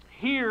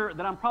here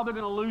that I'm probably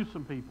going to lose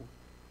some people.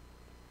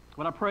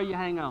 But I pray you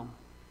hang on.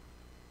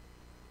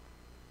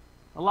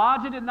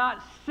 Elijah did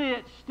not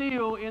sit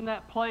still in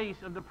that place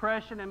of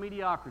depression and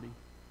mediocrity.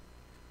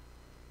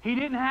 He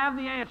didn't have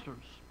the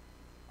answers.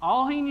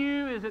 All he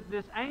knew is that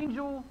this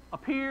angel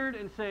appeared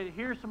and said,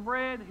 here's some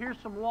bread, here's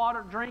some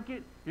water, drink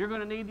it, you're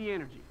going to need the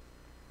energy.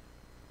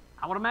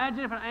 I would imagine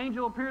if an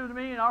angel appeared to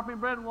me and offered me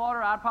bread and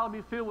water, I'd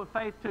probably be filled with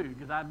faith too,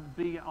 because I'd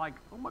be like,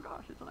 oh my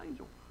gosh, it's an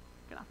angel.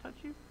 Can I touch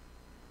you?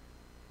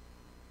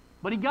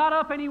 But he got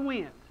up and he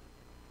went.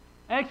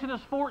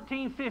 Exodus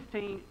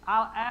 14:15,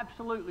 I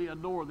absolutely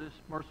adore this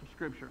verse of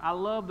Scripture. I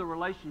love the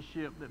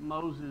relationship that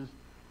Moses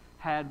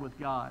had with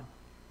God.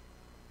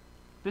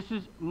 This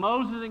is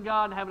Moses and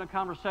God having a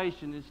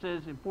conversation. It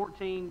says in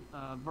 14,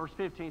 verse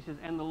 15, it says,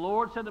 and the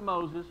Lord said to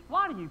Moses,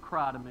 why do you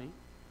cry to me?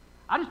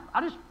 I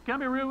just, can I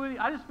be real with you?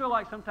 I just feel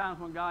like sometimes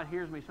when God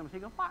hears me, sometimes he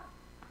goes, why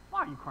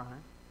are you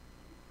crying?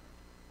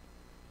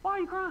 Why are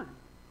you crying?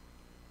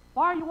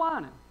 Why are you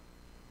whining?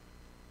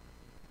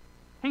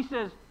 He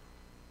says,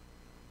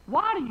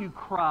 why do you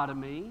cry to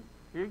me?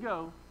 Here you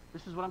go.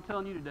 This is what I'm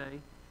telling you today.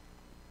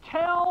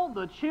 Tell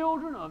the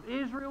children of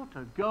Israel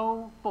to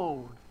go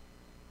forward.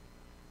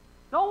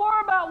 Don't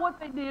worry about what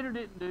they did or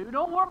didn't do.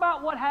 Don't worry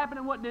about what happened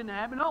and what didn't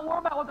happen. Don't worry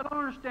about what they don't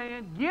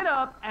understand. Get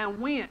up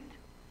and went.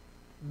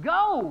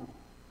 Go.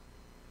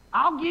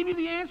 I'll give you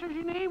the answers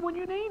you need when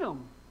you need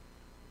them.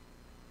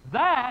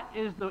 That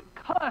is the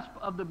cusp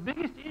of the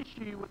biggest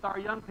issue with our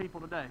young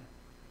people today.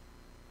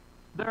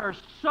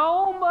 There's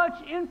so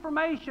much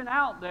information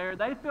out there,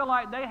 they feel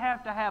like they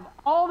have to have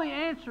all the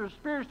answers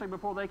spiritually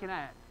before they can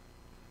act.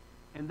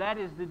 And that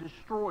is the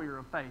destroyer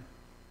of faith.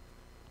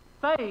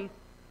 Faith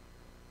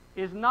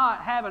is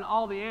not having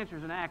all the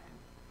answers and acting.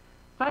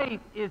 Faith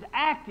is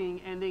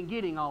acting and then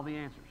getting all the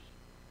answers.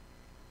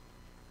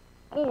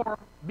 Or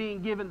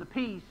being given the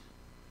peace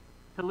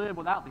to live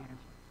without the answer.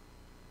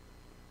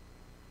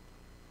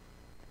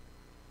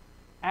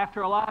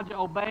 After Elijah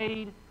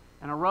obeyed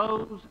and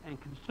arose and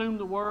consumed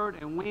the word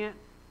and went,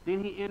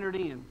 then he entered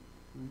in.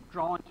 I'm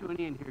drawing to an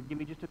end here. Give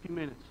me just a few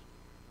minutes.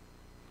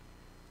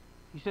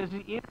 He says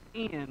he entered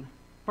in.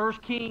 1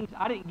 Kings,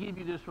 I didn't give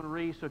you this one to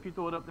read, so if you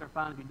throw it up there,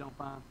 fine. If you don't,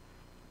 fine.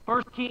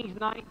 1 Kings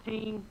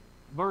 19,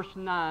 verse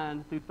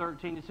 9 through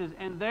 13, it says,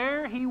 and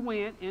there he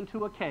went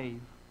into a cave.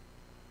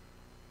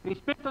 And he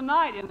spent the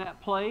night in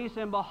that place,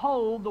 and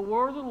behold, the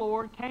word of the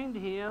Lord came to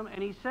him,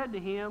 and he said to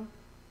him,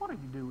 what are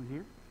you doing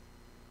here?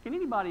 Can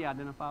anybody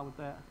identify with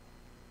that?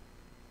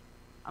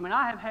 I mean,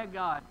 I have had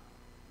God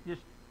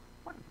just,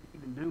 what are you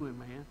even doing,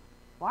 man?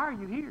 Why are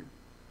you here?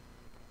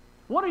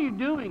 What are you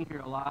doing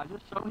here, Elijah?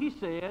 So he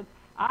said,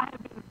 I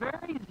have been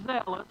very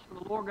zealous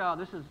for the Lord God.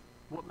 This is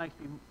what makes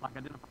me like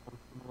identify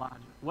with Elijah.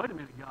 Wait a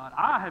minute, God.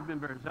 I have been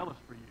very zealous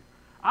for you.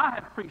 I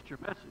have preached your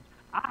message.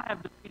 I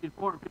have defeated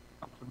 450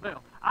 prophets of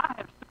Baal. I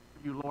have stood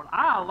for you, Lord.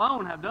 I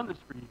alone have done this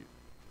for you.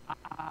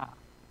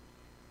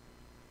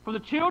 For the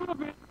children of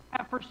Israel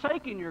have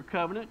forsaken your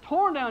covenant,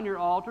 torn down your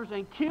altars,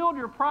 and killed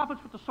your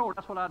prophets with the sword.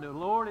 That's what I do.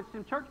 Lord, it's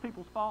them church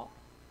people's fault.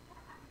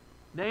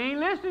 They ain't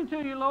listening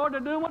to you, Lord. They're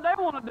doing what they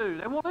want to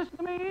do. They won't listen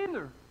to me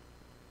either.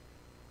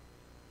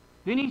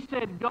 Then he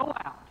said, go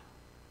out.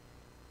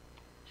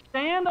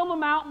 Stand on the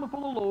mountain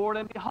before the Lord,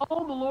 and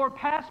behold, the Lord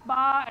passed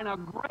by, and a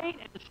great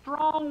and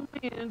strong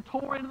wind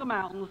tore into the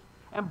mountains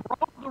and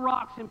broke the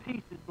rocks in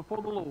pieces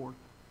before the Lord.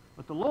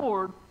 But the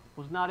Lord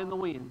was not in the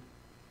wind.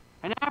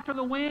 And after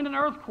the wind, an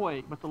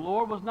earthquake, but the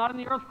Lord was not in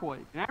the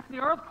earthquake. And after the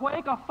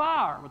earthquake, a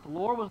fire, but the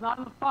Lord was not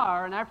in the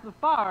fire. And after the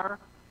fire,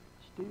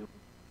 still.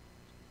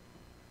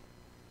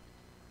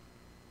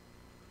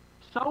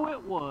 So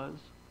it was,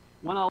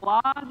 when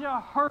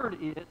Elijah heard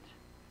it,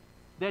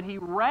 that he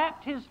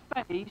wrapped his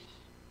face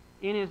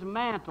in his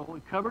mantle,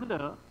 he covered it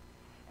up,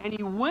 and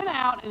he went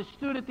out and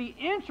stood at the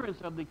entrance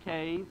of the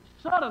cave.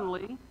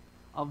 Suddenly,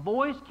 a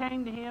voice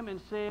came to him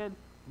and said,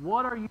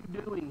 what are you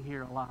doing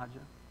here, Elijah?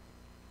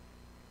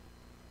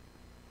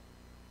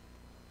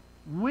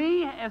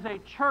 We as a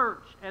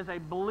church, as a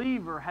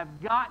believer, have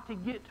got to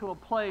get to a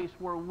place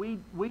where we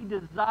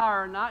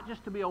desire not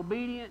just to be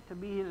obedient, to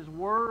be in His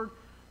Word,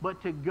 but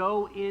to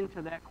go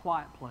into that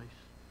quiet place.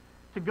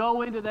 To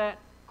go into that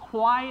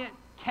quiet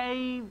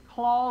cave,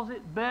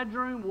 closet,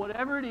 bedroom,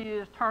 whatever it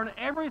is, turn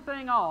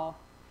everything off.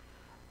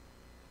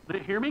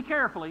 But hear me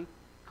carefully.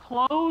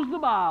 Close the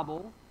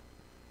Bible.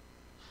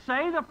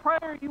 Say the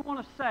prayer you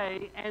want to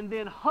say, and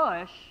then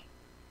hush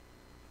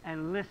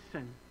and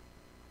listen.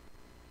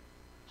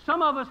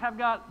 Some of us have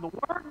got the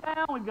Word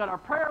down, we've got our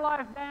prayer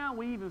life down,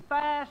 we even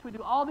fast, we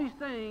do all these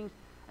things,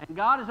 and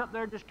God is up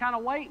there just kind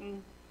of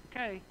waiting.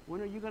 Okay, when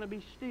are you going to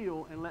be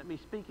still and let me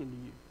speak into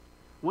you?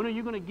 When are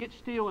you going to get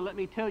still and let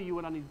me tell you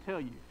what I need to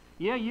tell you?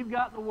 Yeah, you've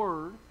got the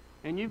Word,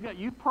 and you've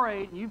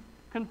prayed, and you've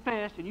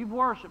confessed, and you've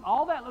worshiped.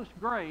 All that looks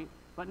great,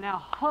 but now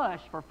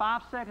hush for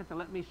 5 seconds and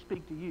let me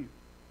speak to you.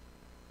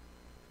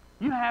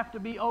 You have to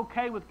be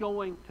okay with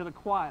going to the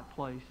quiet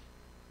place.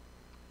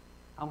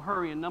 I'm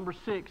hurrying. Number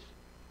 6.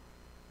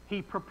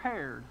 He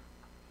prepared.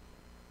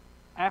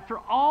 After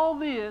all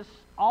this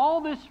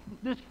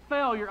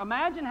failure,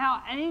 imagine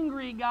how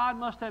angry God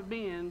must have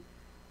been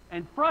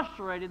and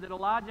frustrated that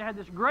Elijah had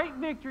this great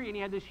victory and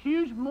he had this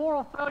huge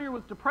moral failure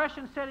with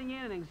depression setting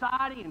in and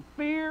anxiety and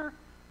fear.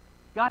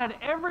 God had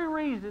every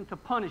reason to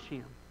punish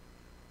him.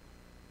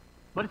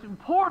 But it's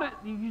important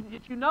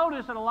that you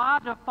notice that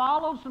Elijah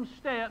followed some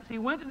steps. He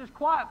went to this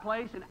quiet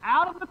place, and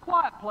out of the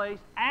quiet place,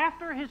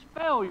 after his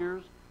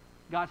failures,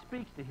 God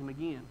speaks to him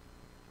again.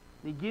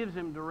 He gives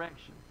him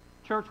direction.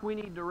 Church, we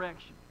need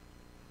direction.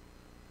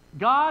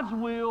 God's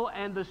will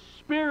and the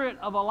spirit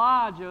of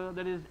Elijah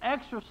that is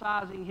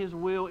exercising his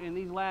will in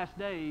these last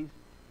days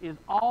is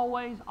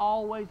always,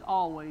 always,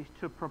 always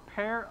to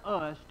prepare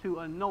us to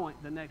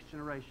anoint the next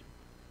generation.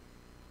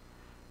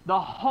 The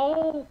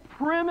whole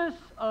premise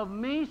of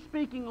me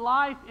speaking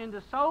life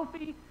into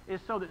Sophie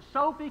is so that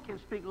Sophie can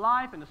speak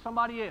life into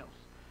somebody else.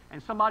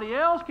 And somebody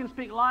else can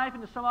speak life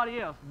into somebody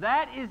else.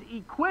 That is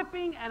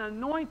equipping and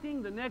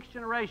anointing the next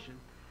generation.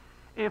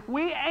 If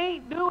we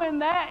ain't doing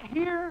that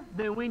here,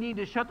 then we need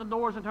to shut the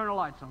doors and turn the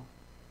lights on.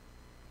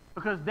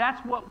 Because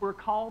that's what we're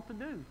called to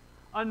do.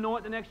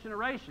 Anoint the next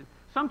generation.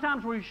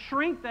 Sometimes we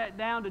shrink that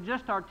down to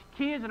just our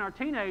kids and our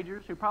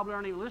teenagers, who probably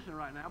aren't even listening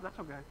right now, but that's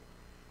okay.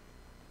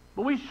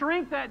 But we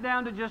shrink that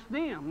down to just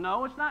them.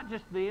 No, it's not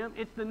just them.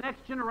 It's the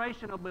next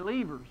generation of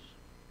believers.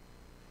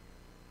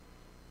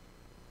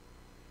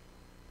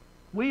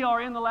 We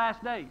are in the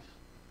last days.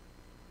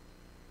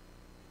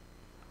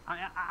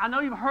 I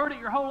know you've heard it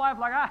your whole life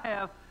like I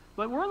have,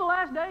 but we're in the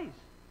last days.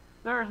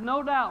 There is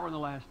no doubt we're in the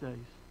last days.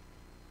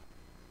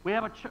 We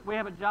have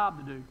a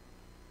job to do.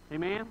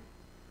 Amen?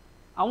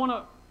 I want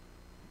to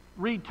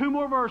read 2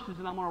 more verses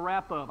and I'm going to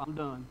wrap up. I'm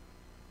done.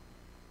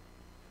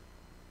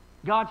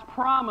 God's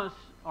promise,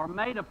 or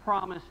made a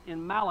promise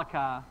in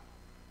Malachi.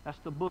 That's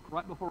the book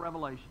right before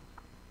Revelation.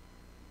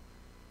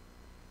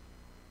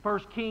 1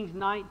 Kings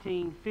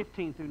 19,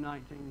 15 through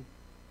 19.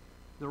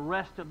 The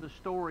rest of the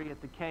story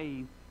at the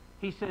cave.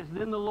 He says,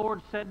 Then the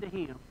Lord said to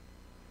him,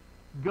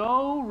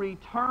 Go,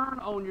 return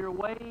on your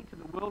way to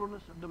the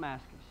wilderness of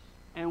Damascus.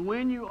 And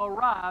when you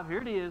arrive,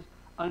 here it is,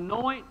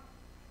 anoint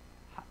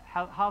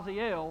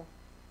Hazael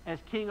as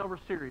king over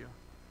Syria.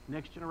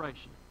 Next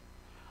generation.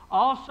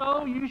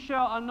 Also, you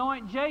shall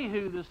anoint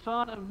Jehu, the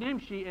son of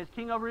Nimshi, as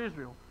king over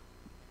Israel.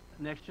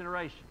 Next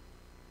generation.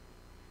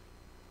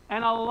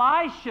 And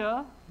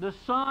Elisha, the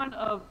son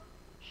of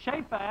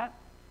Shaphat,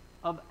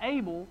 of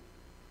Abel,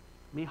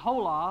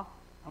 Meholah,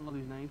 I don't know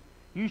these names,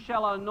 you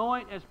shall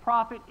anoint as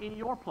prophet in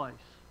your place.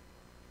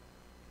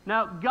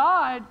 Now,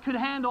 God could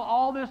handle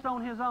all this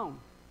on His own.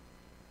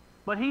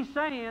 But He's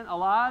saying,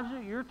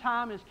 Elijah, your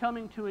time is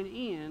coming to an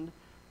end.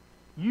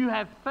 You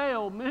have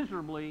failed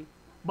miserably,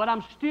 but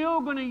I'm still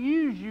going to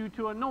use you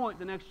to anoint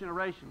the next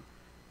generation.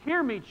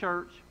 Hear me,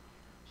 church.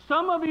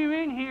 Some of you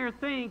in here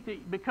think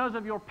that because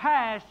of your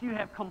past, you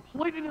have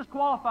completely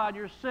disqualified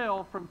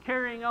yourself from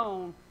carrying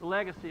on the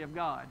legacy of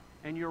God.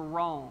 And you're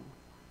wrong.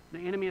 The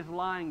enemy is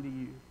lying to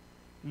you.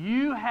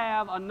 You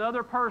have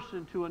another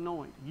person to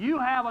anoint. You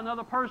have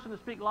another person to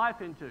speak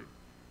life into.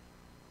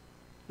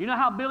 You know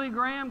how Billy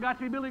Graham got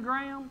to be Billy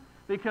Graham?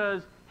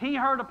 Because he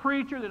heard a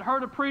preacher that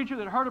heard a preacher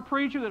that heard a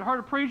preacher that heard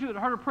a preacher that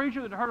heard a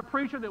preacher that heard a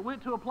preacher that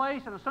went to a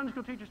place and a Sunday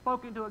school teacher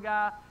spoke into a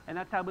guy, and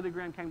that's how Billy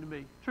Graham came to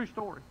be. True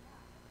story.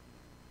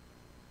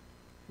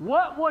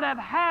 What would have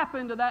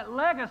happened to that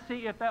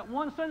legacy if that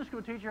one Sunday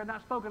school teacher had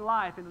not spoken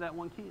life into that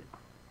one kid?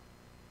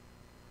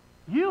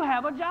 You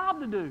have a job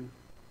to do.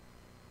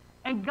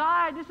 And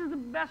God, this is the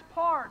best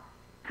part,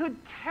 could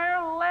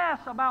care less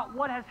about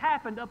what has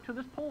happened up to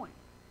this point.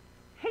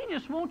 He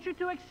just wants you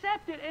to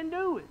accept it and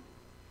do it.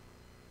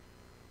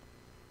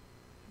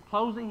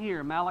 Closing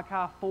here,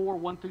 Malachi 4,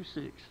 1 through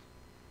 6.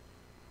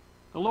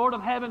 The Lord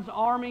of heaven's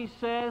army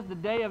says, The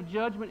day of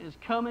judgment is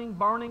coming,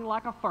 burning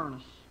like a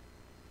furnace.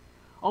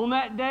 On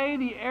that day,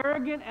 the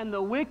arrogant and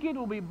the wicked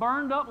will be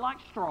burned up like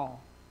straw.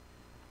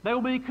 They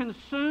will be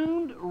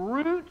consumed,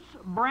 roots,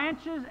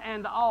 branches,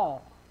 and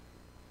all.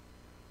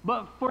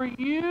 But for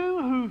you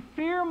who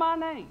fear my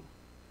name,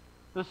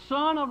 the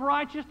Son of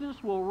Righteousness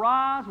will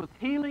rise with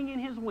healing in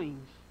His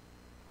wings.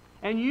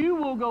 And you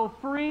will go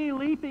free,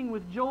 leaping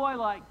with joy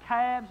like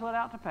calves let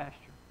out to pasture.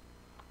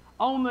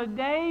 On the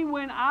day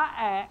when I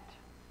act,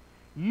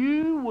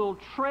 you will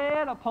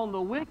tread upon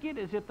the wicked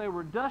as if they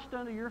were dust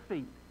under your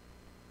feet,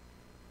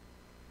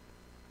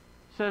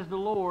 says the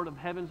Lord of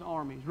heaven's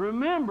armies.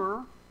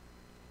 Remember,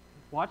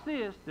 watch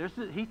this.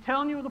 He's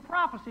telling you the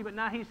prophecy, but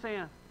now He's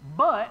saying,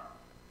 but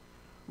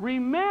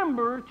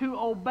remember to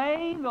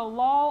obey the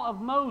law of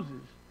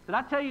Moses. Did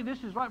I tell you this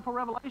is right before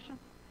Revelation?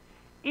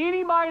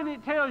 Anybody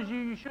that tells you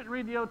you shouldn't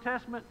read the Old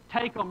Testament,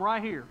 take them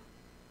right here.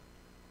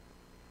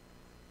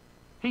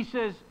 He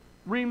says,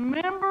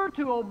 remember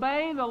to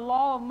obey the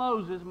law of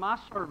Moses, my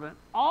servant,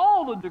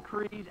 all the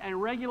decrees and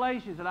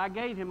regulations that I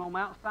gave him on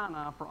Mount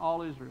Sinai for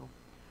all Israel.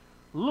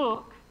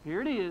 Look,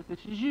 here it is, this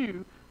is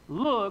you.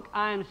 Look,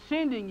 I am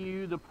sending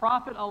you the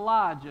prophet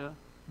Elijah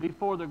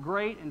before the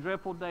great and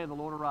dreadful day of the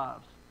Lord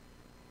arrives.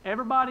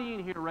 Everybody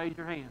in here, raise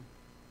your hand.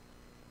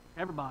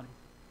 Everybody.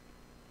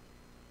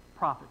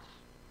 Prophets.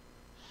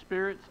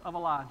 Spirits of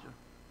Elijah.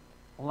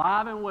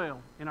 Alive and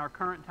well in our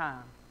current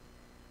time.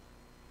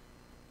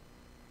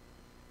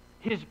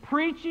 His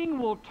preaching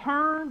will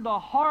turn the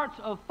hearts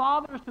of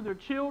fathers to their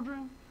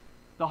children,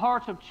 the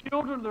hearts of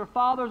children to their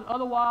fathers.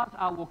 Otherwise,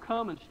 I will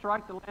come and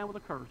strike the land with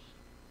a curse.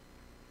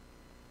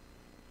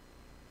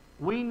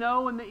 We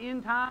know in the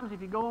end times,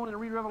 if you go on and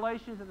read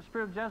Revelations, that the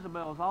spirit of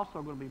Jezebel is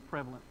also going to be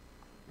prevalent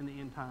in the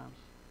end times.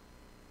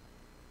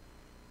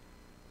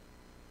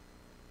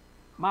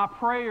 My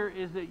prayer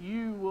is that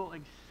you will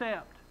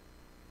accept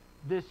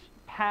this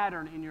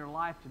pattern in your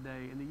life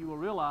today, and that you will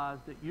realize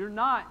that you're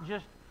not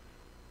just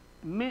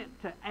meant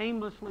to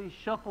aimlessly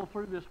shuffle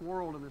through this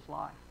world and this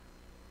life.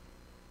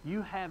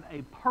 You have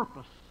a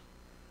purpose.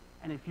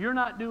 And if you're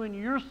not doing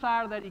your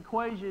side of that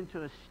equation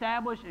to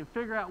establish and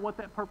figure out what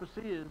that purpose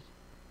is,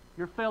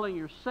 you're failing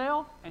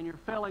yourself and you're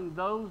failing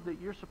those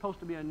that you're supposed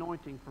to be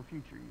anointing for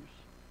future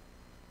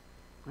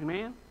use.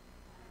 Amen?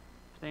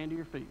 Stand to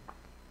your feet.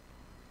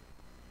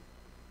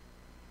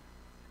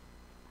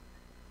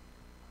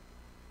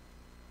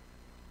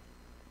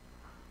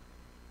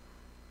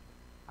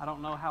 I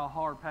don't know how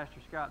hard Pastor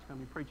Scott's going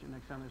to be preaching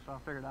next Sunday, so I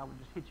figured I would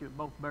just hit you at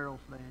both barrels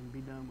today and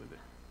be done with it.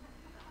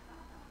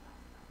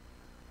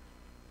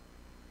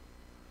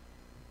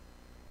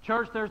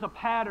 Church, there's a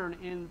pattern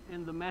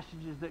in the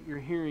messages that you're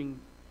hearing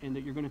and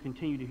that you're going to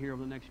continue to hear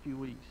over the next few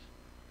weeks.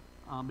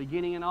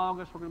 Beginning in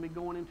August, we're going to be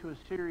going into a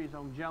series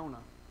on Jonah.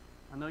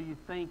 I know you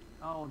think,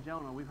 oh,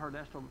 Jonah, we've heard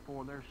that story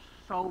before. There's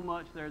so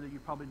much there that you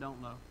probably don't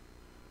know.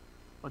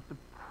 But the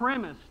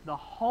premise, the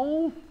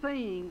whole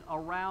thing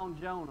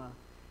around Jonah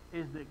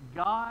is that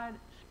God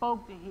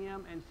spoke to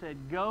him and said,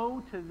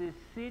 go to this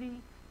city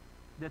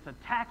that's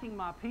attacking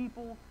my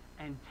people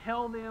and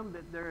tell them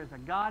that there is a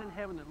God in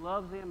heaven that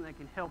loves them and that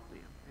can help them.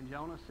 And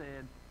Jonah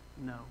said,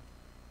 no,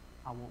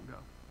 I won't go.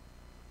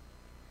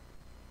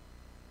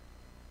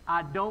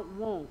 I don't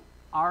want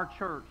our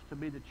church to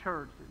be the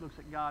church that looks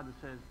at God and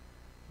says,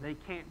 they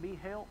can't be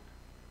helped.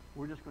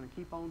 We're just going to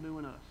keep on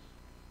doing us.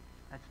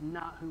 That's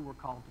not who we're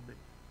called to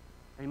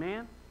be.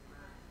 Amen?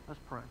 Let's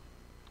pray.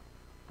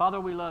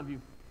 Father, we love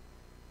you.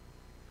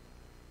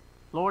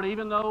 Lord,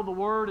 even though the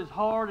Word is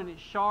hard and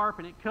it's sharp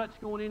and it cuts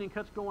going in and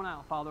cuts going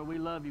out, Father, we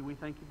love you. We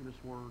thank you for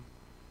this Word.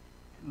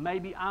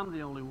 Maybe I'm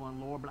the only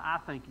one, Lord, but I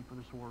thank you for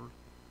this Word.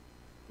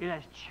 It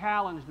has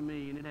challenged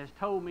me and it has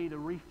told me to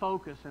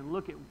refocus and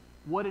look at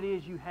what it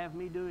is you have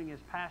me doing as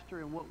pastor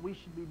and what we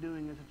should be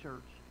doing as a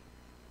church.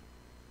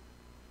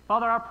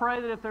 Father, I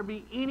pray that if there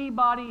be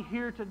anybody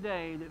here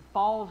today that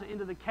falls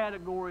into the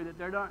category that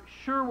they're not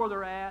sure where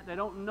they're at, they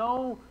don't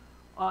know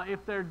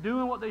if they're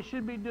doing what they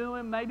should be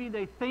doing, maybe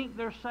they think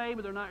they're saved,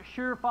 but they're not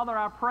sure. Father,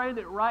 I pray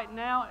that right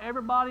now,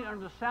 everybody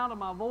under the sound of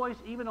my voice,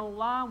 even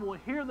online, will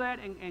hear that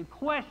and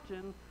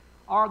question,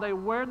 are they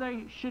where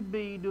they should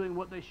be doing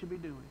what they should be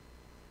doing?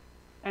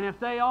 And if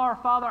they are,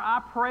 Father,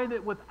 I pray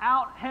that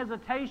without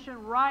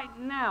hesitation, right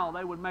now,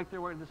 they would make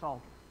their way to this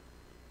altar.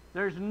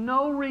 There's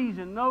no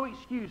reason, no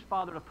excuse,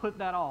 Father, to put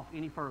that off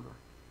any further.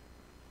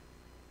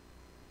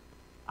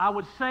 I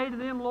would say to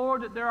them,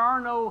 Lord, that there are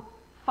no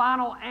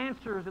final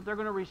answers that they're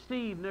going to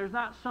receive. There's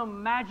not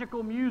some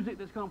magical music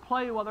that's going to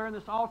play while they're in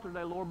this altar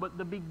today, Lord, but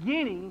the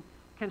beginning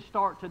can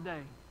start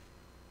today.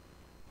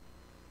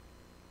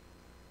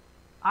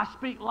 I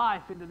speak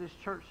life into this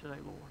church today,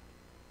 Lord.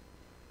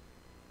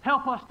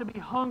 Help us to be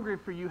hungry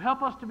for you.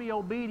 Help us to be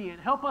obedient.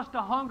 Help us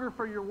to hunger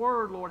for your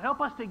word, Lord. Help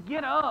us to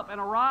get up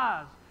and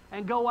arise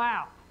and go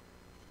out.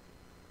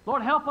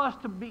 Lord, help us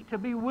to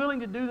be willing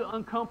to do the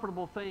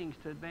uncomfortable things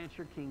to advance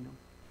your kingdom.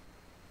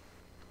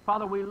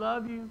 Father, we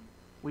love you.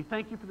 We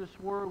thank you for this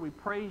word. We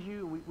praise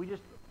you. We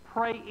just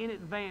pray in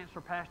advance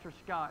for Pastor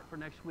Scott for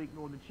next week,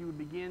 Lord, that you would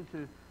begin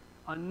to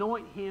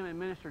anoint him and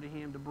minister to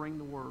him to bring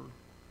the word.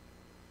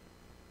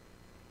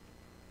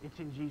 It's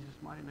in Jesus'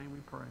 mighty name we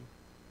pray.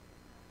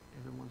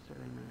 Everyone said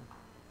amen.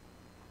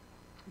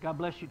 God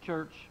bless you,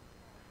 church.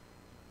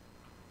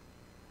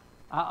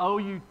 I owe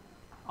you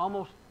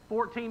almost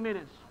 14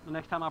 minutes the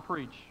next time I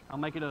preach. I'll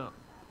make it up.